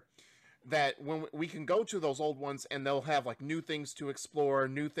trailer that when we can go to those old ones and they'll have like new things to explore,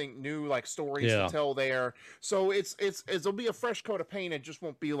 new like stories to tell there. So it'll be a fresh coat of paint. It just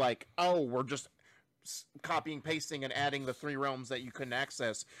won't be like, oh, we're just copying, pasting, and adding the 3 realms that you couldn't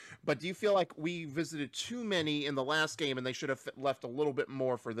access. But do you feel like we visited too many in the last game and they should have left a little bit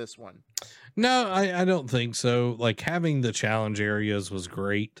more for this one? No, I don't think so. Like having the challenge areas was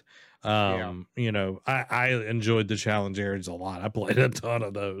great. You know, I enjoyed the challenge areas a lot. I played a ton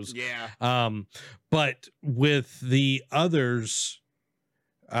of those. But with the others,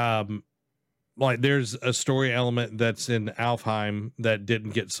 like there's a story element that's in Alfheim that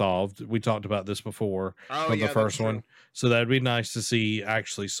didn't get solved. We talked about this before on the first one. So that'd be nice to see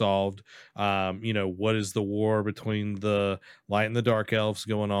actually solved. You know, what is the war between the light and the dark elves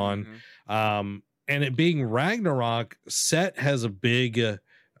going on? And it being Ragnarok, Set has a big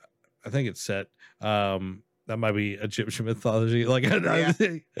I think it's Set. That might be Egyptian mythology. Like,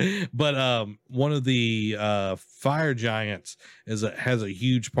 but one of the fire giants has a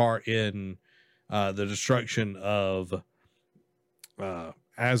huge part in the destruction of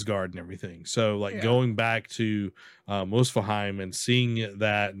Asgard and everything. So, like going back to Muspelheim and seeing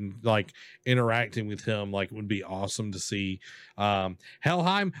that and like interacting with him, like would be awesome to see.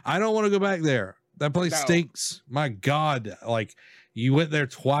 Helheim, I don't want to go back there. That place stinks. My God, like. You went there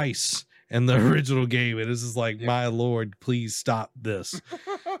twice in the original game, and this is like, my Lord, please stop this.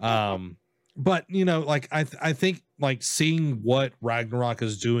 But you know, like I think like seeing what Ragnarok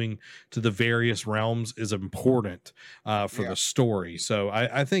is doing to the various realms is important for the story. So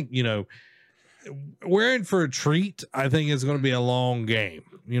I think, you know, we're in for a treat. I think it's going to be a long game.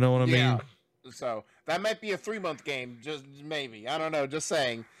 You know what I mean? So that might be a 3-month game, just maybe. I don't know. Just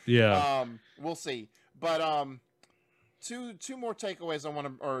saying. We'll see. But Two more takeaways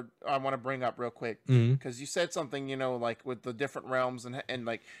I want to bring up real quick, because you said something, you know, like with the different realms and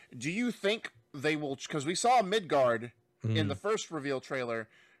like, do you think they will? Because we saw Midgard in the first reveal trailer.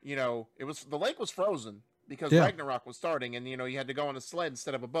 You know, the lake was frozen because Ragnarok was starting, and you know you had to go on a sled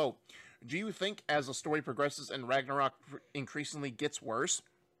instead of a boat. Do you think as the story progresses and Ragnarok increasingly gets worse,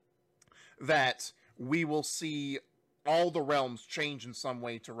 that we will see all the realms change in some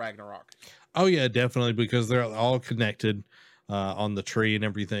way to Ragnarok? Oh yeah, definitely, because they're all connected on the tree and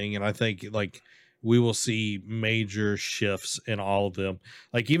everything, and I think like we will see major shifts in all of them.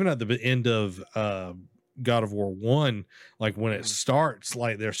 Like even at the end of God of War 1, like when it starts,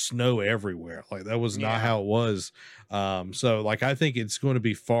 like there's snow everywhere. Like that was not how it was. So like I think it's going to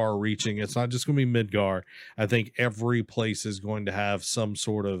be far reaching. It's not just going to be Midgar. I think every place is going to have some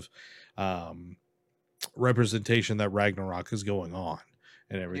sort of representation that Ragnarok is going on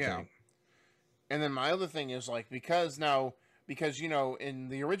and everything. Yeah. And then my other thing is like because you know in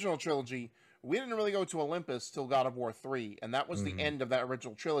the original trilogy we didn't really go to Olympus till God of War 3, and that was the end of that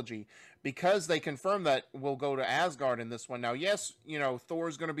original trilogy. Because they confirmed that we'll go to Asgard in this one. Now, yes, you know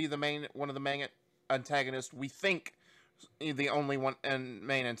Thor's going to be one of the main antagonists. We think the only one and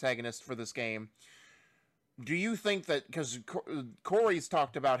main antagonist for this game. Do you think that because Corey's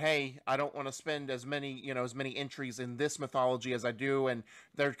talked about, hey, I don't want to spend as many entries in this mythology as I do, and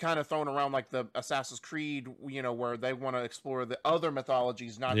they're kind of throwing around like the Assassin's Creed, where they want to explore the other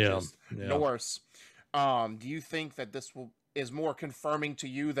mythologies, not just Norse. Do you think that is more confirming to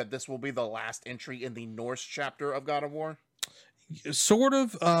you that this will be the last entry in the Norse chapter of God of War? Sort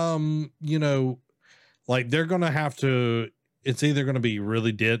of, like they're going to have to. It's either going to be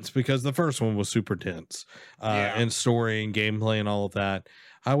really dense because the first one was super dense, and story and gameplay and all of that,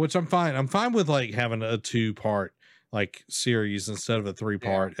 which I'm fine. I'm fine with like having a 2-part like series instead of a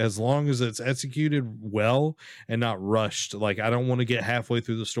 3-part, as long as it's executed well and not rushed. Like I don't want to get halfway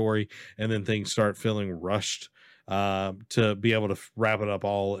through the story and then things start feeling rushed, to be able to wrap it up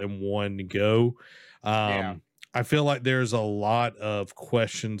all in one go. I feel like there's a lot of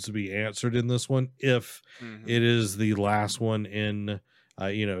questions to be answered in this one if it is the last one in,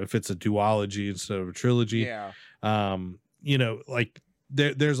 if it's a duology instead of a trilogy. Like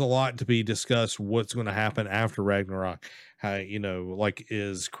there's a lot to be discussed. What's going to happen after Ragnarok? How, like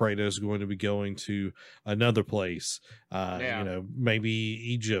is Kratos going to be going to another place? Maybe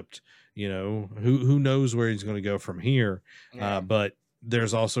Egypt. Who knows where he's going to go from here? But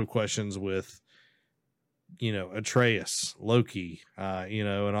there's also questions with Atreus, Loki,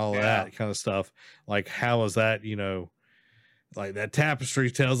 and all that kind of stuff. Like, how is that, like that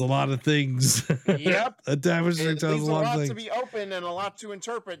tapestry tells a lot of things. Yep. A tapestry tells a lot of things. To be open and a lot to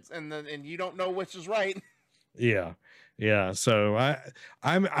interpret, and you don't know which is right. Yeah. So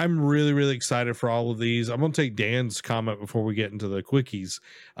I'm really, really excited for all of these. I'm going to take Dan's comment before we get into the quickies.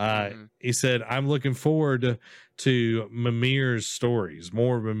 He said, I'm looking forward to Mimir's stories,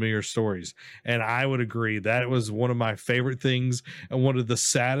 more of Mimir's stories. And I would agree. That was one of my favorite things. And one of the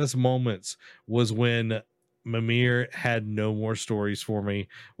saddest moments was when Mimir had no more stories for me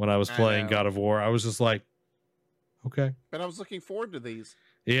when I was playing God of War. I was just like, okay. But I was looking forward to these.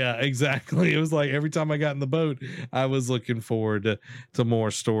 Yeah, exactly. It was like every time I got in the boat, I was looking forward to more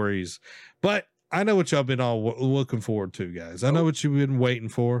stories. But I know what y'all been all looking forward to, guys. I know what you've been waiting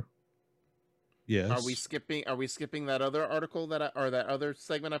for. Yes. Are we skipping that other article that other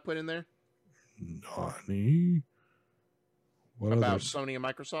segment I put in there? Nani? What about others? Sony and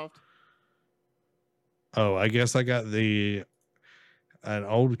Microsoft? Oh, I guess I got an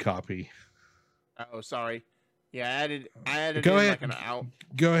old copy. Oh, sorry. Yeah, I added Go in ahead. like an out.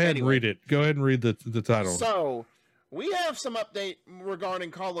 Go ahead and read it. Go ahead and read the title. So, we have some update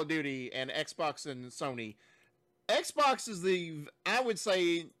regarding Call of Duty and Xbox and Sony. Xbox is I would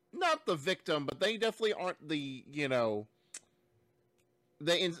say, not the victim, but they definitely aren't the,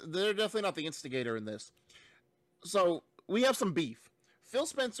 they're definitely not the instigator in this. So, we have some beef. Phil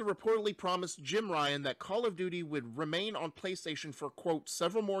Spencer reportedly promised Jim Ryan that Call of Duty would remain on PlayStation for, quote,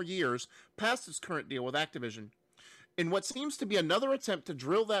 several more years past its current deal with Activision. In what seems to be another attempt to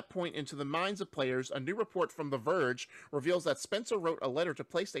drill that point into the minds of players, a new report from The Verge reveals that Spencer wrote a letter to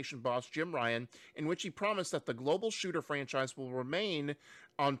PlayStation boss Jim Ryan in which he promised that the global shooter franchise will remain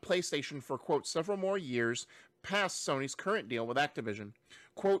on PlayStation for, quote, several more years past Sony's current deal with Activision.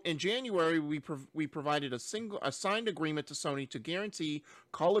 Quote, in January, we provided a signed agreement to Sony to guarantee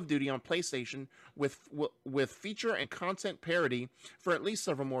Call of Duty on PlayStation with feature and content parity for at least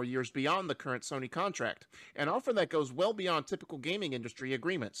several more years beyond the current Sony contract, an offer that goes well beyond typical gaming industry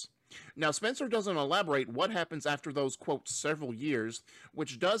agreements. Now, Spencer doesn't elaborate what happens after those, quote, several years,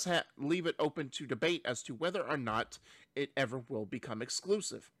 which does leave it open to debate as to whether or not it ever will become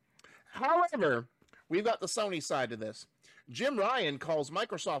exclusive. However, we've got the Sony side of this. Jim Ryan calls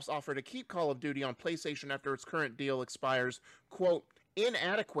Microsoft's offer to keep Call of Duty on PlayStation after its current deal expires, quote,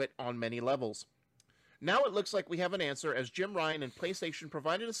 inadequate on many levels. Now it looks like we have an answer as Jim Ryan and PlayStation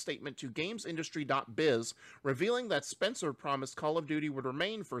provided a statement to GamesIndustry.biz revealing that Spencer promised Call of Duty would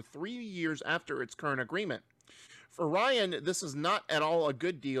remain for 3 years after its current agreement. For Ryan, this is not at all a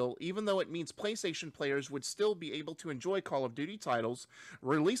good deal, even though it means PlayStation players would still be able to enjoy Call of Duty titles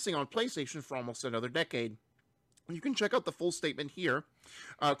releasing on PlayStation for almost another decade. You can check out the full statement here.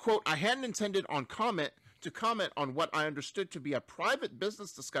 Quote, I hadn't intended to comment on what I understood to be a private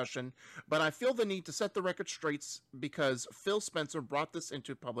business discussion, but I feel the need to set the record straight because Phil Spencer brought this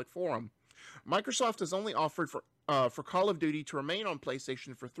into public forum. Microsoft has only offered for Call of Duty to remain on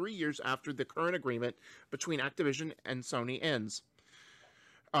PlayStation for 3 years after the current agreement between Activision and Sony ends.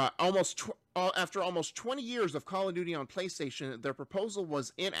 After almost 20 years of Call of Duty on PlayStation, their proposal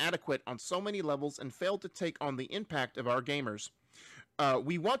was inadequate on so many levels and failed to take on the impact of our gamers.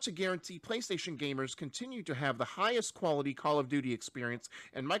 We want to guarantee PlayStation gamers continue to have the highest quality Call of Duty experience,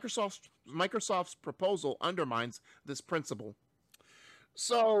 and Microsoft's proposal undermines this principle.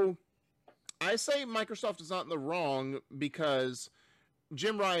 So, I say Microsoft is not in the wrong because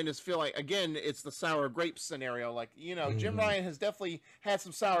Jim Ryan is feel like, again, it's the sour grapes scenario. Like, Jim Ryan has definitely had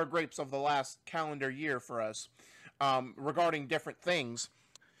some sour grapes over the last calendar year for us regarding different things.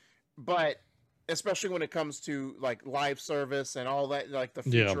 But especially when it comes to like live service and all that, like the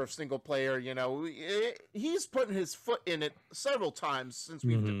future of single player, he's putting his foot in it several times since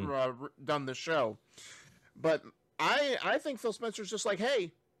we've done the show. But I think Phil Spencer's just like,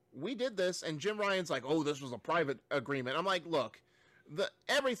 hey, we did this, and Jim Ryan's like, oh, this was a private agreement. I'm like, look,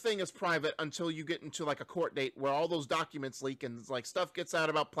 everything is private until you get into like a court date where all those documents leak and like stuff gets out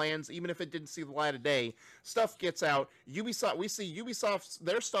about plans, even if it didn't see the light of day. Stuff gets out. We see Ubisoft's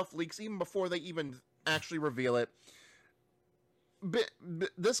their stuff leaks even before they even actually reveal it.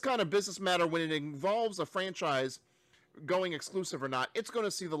 This kind of business matter, when it involves a franchise going exclusive or not, it's going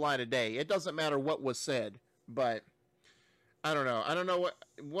to see the light of day. It doesn't matter what was said, but I don't know.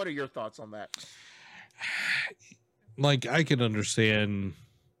 What are your thoughts on that? Like, I can understand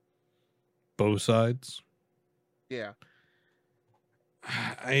both sides. Yeah.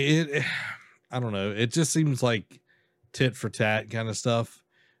 I don't know. It just seems like tit for tat kind of stuff.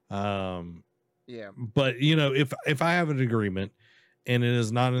 Yeah. But if I have an agreement and it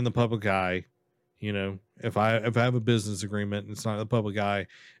is not in the public eye, if I have a business agreement and it's not in the public eye,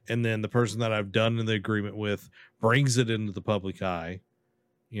 and then the person that I've done in the agreement with brings it into the public eye,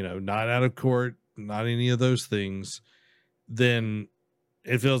 not out of court, not any of those things, then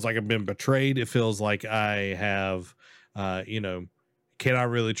it feels like I've been betrayed. It feels like I have, can I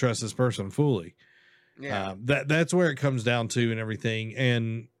really trust this person fully? Yeah. That's where it comes down to and everything.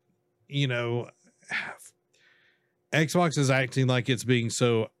 And, Xbox is acting like it's being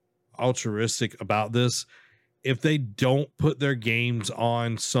so altruistic about this. If they don't put their games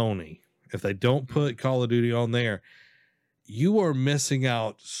on Sony, if they don't put Call of Duty on there, you are missing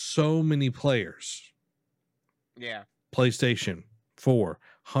out so many players. Yeah. PlayStation 4,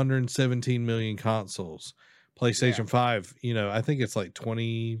 117 million consoles. PlayStation 5, I think it's like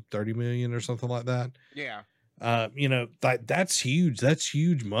 20, 30 million or something like that. Yeah. That's huge. That's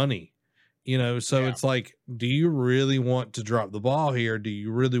huge money. So it's like, do you really want to drop the ball here? Do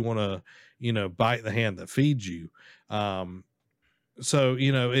you really want to, bite the hand that feeds you? So,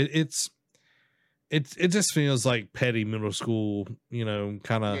 it just feels like petty middle school,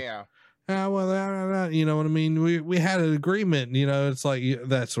 kind of, well, you know what I mean? We had an agreement, it's like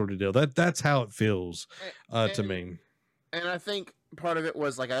that sort of deal. That's how it feels to me. And I think part of it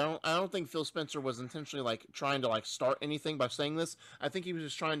was like, I don't think Phil Spencer was intentionally like trying to like start anything by saying this. I think he was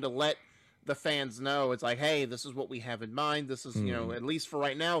just trying to let the fans know it's like, hey, this is what we have in mind. This is, at least for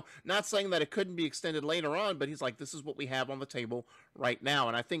right now, not saying that it couldn't be extended later on, but he's like, this is what we have on the table right now.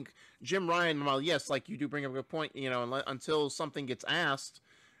 And I think Jim Ryan, while yes, like you do bring up a good point, until something gets asked,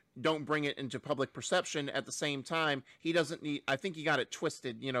 don't bring it into public perception. At the same time, he doesn't need, I think he got it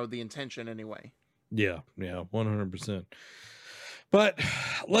twisted, the intention anyway. Yeah, 100%. But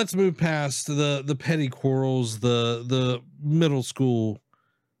let's move past the petty quarrels, the middle school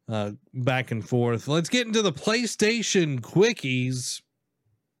back and forth. Let's get into the PlayStation quickies.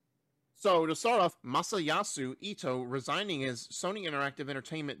 So to start off, Masayasu Ito resigning as Sony Interactive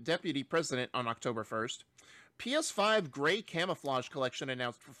Entertainment deputy president on October 1st. PS5 Gray Camouflage Collection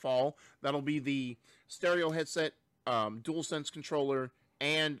announced for fall. That'll be the stereo headset, DualSense controller,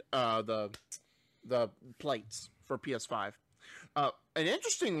 and the plates for PS5. An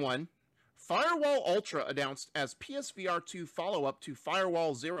interesting one. Firewall Ultra announced as PSVR 2 follow-up to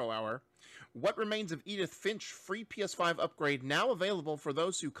Firewall 0 Hour. What Remains of Edith Finch free PS5 upgrade now available for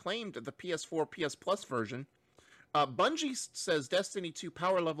those who claimed the PS4 PS Plus version. Bungie says Destiny 2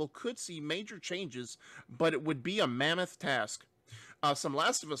 power level could see major changes, but it would be a mammoth task. Some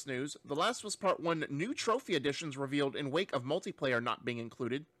Last of Us news. The Last of Us Part 1 new trophy editions revealed in wake of multiplayer not being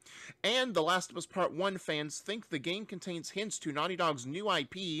included. And The Last of Us Part 1 fans think the game contains hints to Naughty Dog's new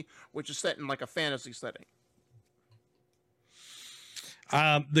IP, which is set in like a fantasy setting.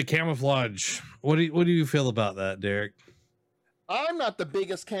 The camouflage. What do you feel about that, Derek? I'm not the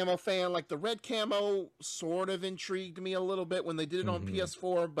biggest camo fan. Like the red camo sort of intrigued me a little bit when they did it on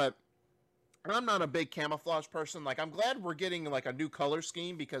PS4, but I'm not a big camouflage person. Like, I'm glad we're getting like a new color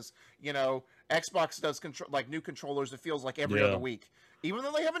scheme because, you know, Xbox does like new controllers. It feels like every other week, even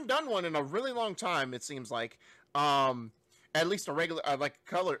though they haven't done one in a really long time. It seems like, at least a regular like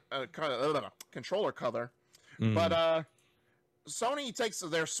controller color. But Sony takes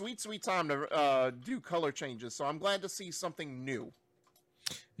their sweet time to do color changes. So I'm glad to see something new.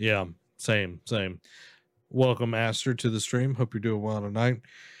 Yeah, same. Welcome, Aster, to the stream. Hope you're doing well tonight.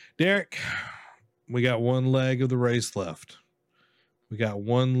 Derek, we got one leg of the race left. And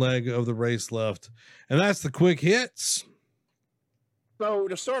that's the quick hits. So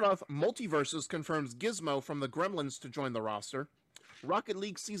to start off, Multiverses confirms Gizmo from the Gremlins to join the roster. Rocket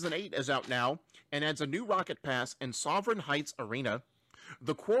League Season 8 is out now and adds a new Rocket Pass and Sovereign Heights Arena.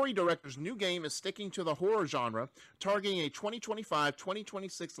 The Quarry director's new game is sticking to the horror genre, targeting a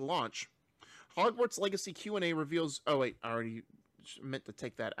 2025-2026 launch. Hogwarts Legacy Q&A reveals... Oh, wait, I already meant to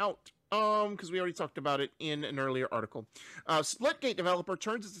take that out because we already talked about it in an earlier article. Splitgate developer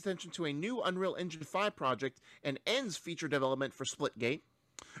turns its attention to a new Unreal Engine 5 project and ends feature development for Splitgate.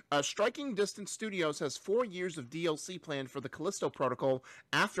 Striking Distance Studios has 4 years of DLC planned for the Callisto Protocol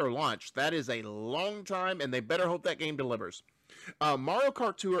after launch. That is a long time, and they better hope that game delivers. Mario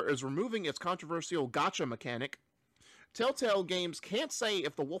Kart Tour is removing its controversial gacha mechanic. Telltale Games can't say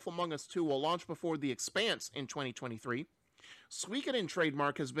if The Wolf Among Us 2 will launch before The Expanse in 2023. Suikoden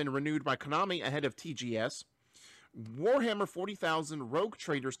trademark has been renewed by Konami ahead of TGS. Warhammer 40,000 Rogue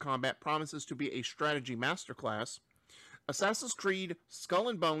Traders Combat promises to be a strategy masterclass. Assassin's Creed, Skull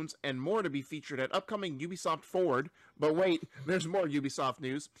and Bones, and more to be featured at upcoming Ubisoft Forward. But wait, there's more Ubisoft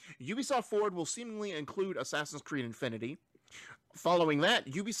news. Ubisoft Forward will seemingly include Assassin's Creed Infinity. Following that,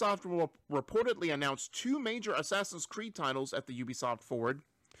 Ubisoft will reportedly announce 2 major Assassin's Creed titles at the Ubisoft Forward.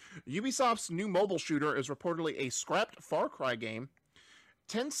 Ubisoft's new mobile shooter is reportedly a scrapped Far Cry game.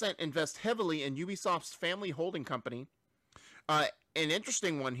 Tencent invests heavily in Ubisoft's family holding company. An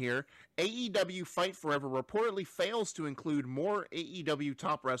interesting one here, AEW Fight Forever reportedly fails to include more AEW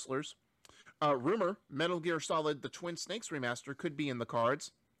top wrestlers. Rumor, Metal Gear Solid The Twin Snakes remaster could be in the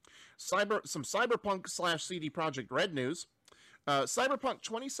cards. Some Cyberpunk / CD Projekt Red news. Cyberpunk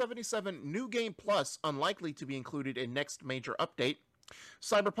 2077 New Game Plus unlikely to be included in next major update.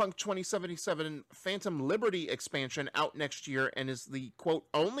 Cyberpunk 2077 Phantom Liberty expansion out next year and is the, quote,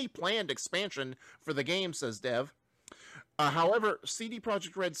 only planned expansion for the game, says Dev. However, CD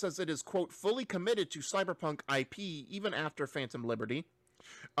Projekt Red says it is, quote, fully committed to Cyberpunk IP even after Phantom Liberty.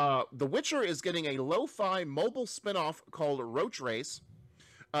 The Witcher is getting a lo-fi mobile spin-off called Roach Race.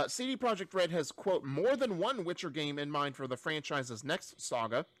 CD Projekt Red has, quote, more than one Witcher game in mind for the franchise's next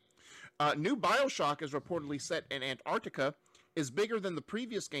saga. New BioShock is reportedly set in Antarctica, is bigger than the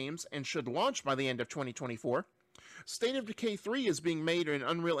previous games, and should launch by the end of 2024. State of Decay 3 is being made in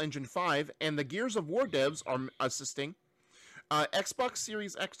Unreal Engine 5, and the Gears of War devs are assisting. Xbox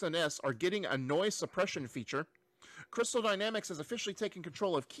Series X and S are getting a noise suppression feature. Crystal Dynamics has officially taken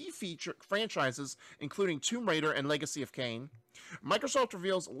control of key franchises, including Tomb Raider and Legacy of Kain. Microsoft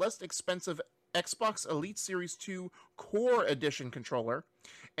reveals less expensive Xbox Elite Series 2 Core Edition controller.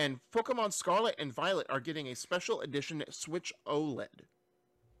 And Pokemon Scarlet and Violet are getting a special edition Switch OLED.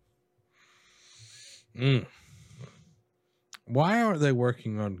 Why aren't they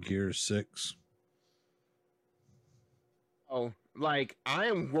working on Gears 6? Oh, like, I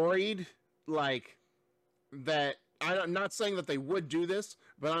am worried, like, that, I'm not saying that they would do this,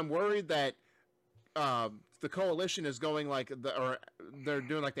 but I'm worried that the Coalition is going like, or they're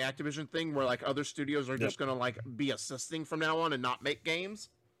doing like the Activision thing where like other studios are just going to like be assisting from now on and not make games.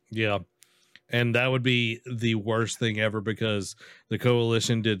 Yeah. And that would be the worst thing ever because the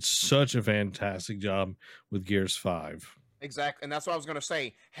Coalition did such a fantastic job with Gears 5. Exactly. And that's what I was going to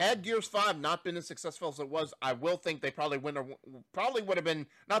say. Had Gears 5 not been as successful as it was, I will think they probably would have been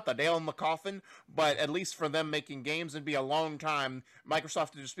not the nail in the coffin, but at least for them making games, it'd be a long time.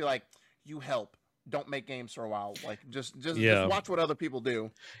 Microsoft would just be like, you help. Don't make games for a while. Like, just watch what other people do.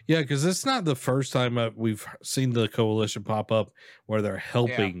 Yeah, because it's not the first time we've seen the Coalition pop up where they're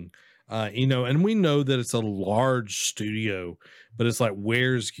helping. Yeah. And we know that it's a large studio, but it's like,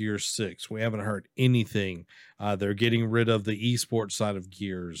 where's Gears 6? We haven't heard anything. They're getting rid of the esports side of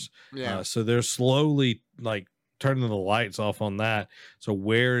Gears. Yeah. So they're slowly like turning the lights off on that. So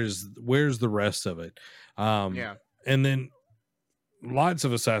where's the rest of it? Yeah. And then lots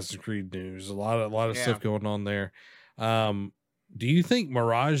of Assassin's Creed news, a lot of Yeah. stuff going on there. Do you think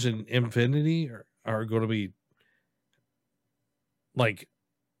Mirage and Infinity are going to be like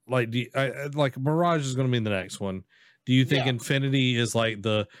Mirage is going to be the next one? Do you think Yeah. Infinity is like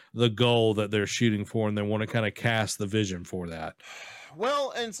the goal that they're shooting for, and they want to kind of cast the vision for that?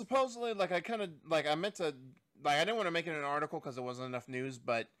 Well, and supposedly, like, I meant to, like, I didn't want to make it an article because there wasn't enough news,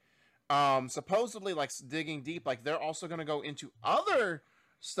 but supposedly, like, digging deep, like, they're also going to go into other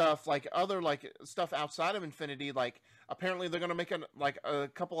stuff, like stuff outside of Infinity. Like, apparently they're going to make a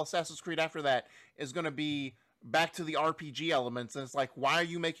couple Assassin's Creed after that is going to be back to the RPG elements. And it's like, why are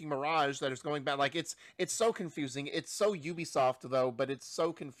you making Mirage that is going back? Like, it's so confusing. It's so Ubisoft though, but it's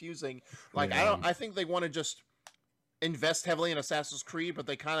so confusing. Like, Yeah. I think they want to just invest heavily in Assassin's Creed, but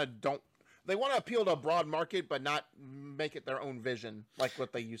they kind of don't. They want to appeal to a broad market, but not make it their own vision like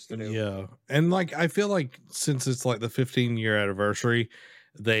what they used to do. Yeah. And like, I feel like since it's like the 15-year anniversary,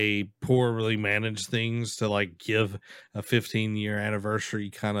 they poorly manage things to like give a 15-year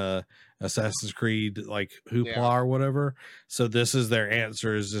anniversary kind of Assassin's Creed like hoopla or whatever. So this is their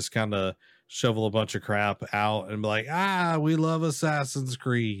answer, is just kind of shovel a bunch of crap out and be like, we love Assassin's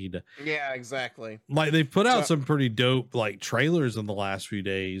Creed. Yeah, exactly. Like, they've put out some pretty dope like trailers in the last few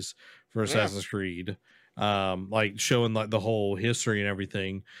days for Assassin's Creed, like showing like the whole history and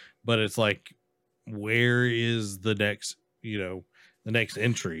everything. But it's like, where is the next, the next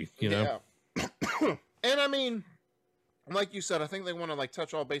entry, Yeah. And I mean, like you said, I think they want to like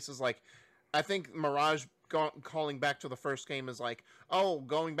touch all bases. Like, I think Mirage calling back to the first game is like,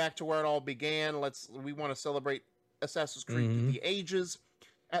 going back to where it all began. We want to celebrate Assassin's Creed through the ages.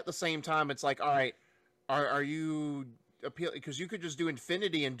 At the same time, it's like, all right, are you appeal? Because you could just do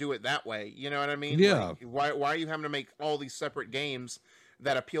Infinity and do it that way. You know what I mean? Yeah. Like, why are you having to make all these separate games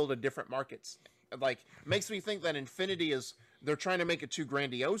that appeal to different markets? Like, makes me think that Infinity they're trying to make it too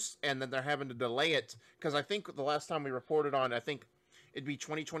grandiose, and then they're having to delay it. Because I think the last time we reported on, I think it'd be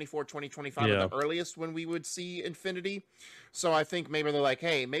 2024, 2025 at the earliest when we would see Infinity. So I think maybe they're like,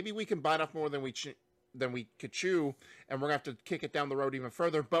 hey, maybe we can bite off more than we could chew, and we're going to have to kick it down the road even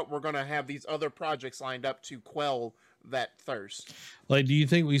further, but we're going to have these other projects lined up to quell that thirst. Like, do you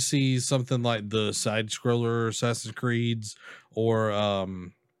think we see something like the side-scroller Assassin's Creeds, or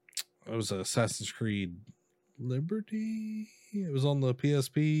it was Assassin's Creed Liberty? It was on the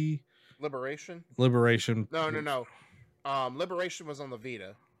PSP. Liberation. No. Liberation was on the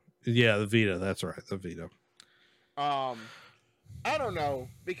Vita. Yeah, the Vita. That's right, the Vita. I don't know,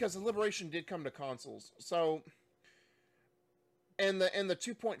 because the Liberation did come to consoles. So, and the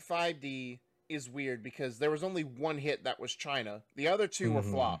 2.5D is weird because there was only one hit that was China. The other two were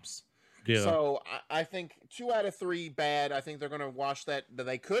flops. Yeah. So I think 2 out of 3 bad. I think they're going to wash that.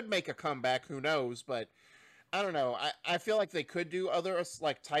 They could make a comeback. Who knows? But I don't know. I feel like they could do other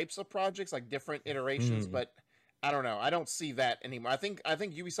like types of projects, like different iterations, but I don't know. I don't see that anymore. I think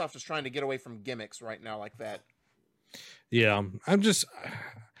Ubisoft is trying to get away from gimmicks right now like that. Yeah, I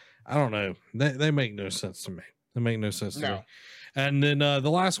don't know. They make no sense to me. They make no sense to me. And then the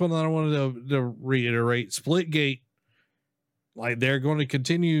last one that I wanted to reiterate, Splitgate, like they're going to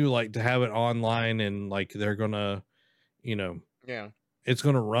continue like to have it online, and like they're going to, it's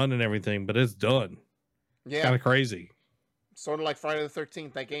going to run and everything, but it's done. Yeah. Kind of crazy. Sort of like Friday the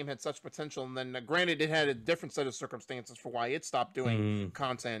 13th, that game had such potential, and then granted it had a different set of circumstances for why it stopped doing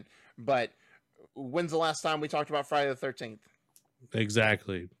content, but when's the last time we talked about Friday the 13th?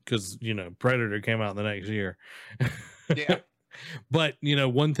 Exactly, because Predator came out the next year. Yeah. But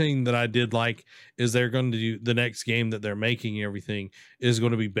one thing that I did like is they're going to do the next game that they're making and everything is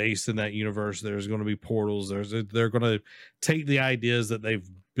going to be based in that universe. There's going to be portals. They're going to take the ideas that they've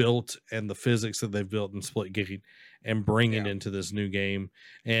built and the physics that they've built in Splitgate and bring it into this new game.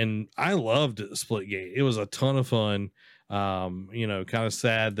 And I loved Splitgate. It was a ton of fun. Kind of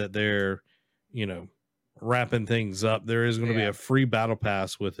sad that they're, wrapping things up. There is going to be a free battle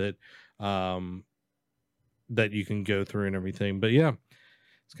pass with it. That you can go through and everything. But yeah,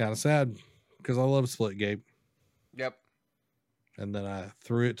 it's kind of sad because I love Splitgate. Yep. And then I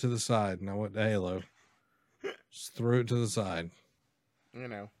threw it to the side and I went to Halo. Just threw it to the side.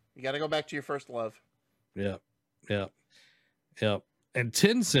 You got to go back to your first love. Yep. And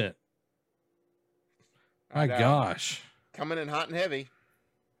Tencent. My gosh. Coming in hot and heavy.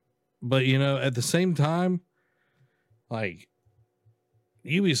 But, at the same time, like,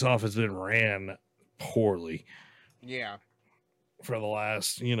 Ubisoft has been ran poorly. Yeah. For the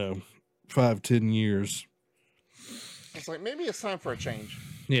last, 5-10 years. It's like, maybe it's time for a change.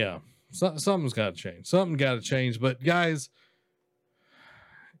 Yeah. Something's got to change. Something got to change. But guys,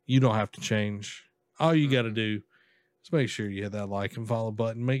 you don't have to change. All you got to do is make sure you hit that like and follow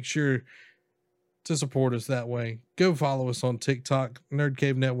button. Make sure to support us that way. Go follow us on TikTok, Nerd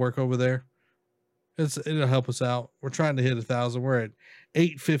Cave Network over there. It'll help us out. We're trying to hit 1,000. We're at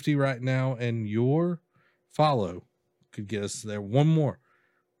 850 right now, and your follow could get us there. One more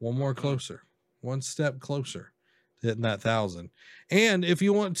closer, one step closer to hitting that 1,000. And if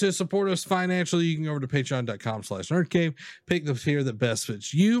you want to support us financially, you can go over to patreon.com/nerdcave, pick the tier that best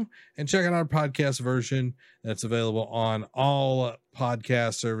fits you, and check out our podcast version that's available on all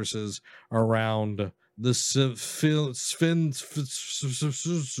podcast services around the sphere.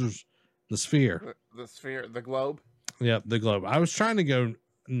 The globe. Yep, the globe. I was trying to go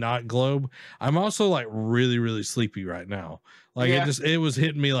not globe. I'm also like really, really sleepy right now. Like it was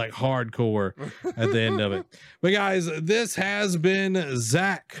hitting me like hardcore at the end of it. But guys, this has been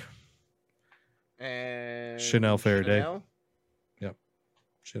Zach and Chanel Faraday. Yep,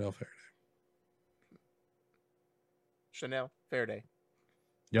 Chanel Faraday. Chanel Faraday.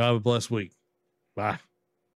 Y'all have a blessed week. Bye.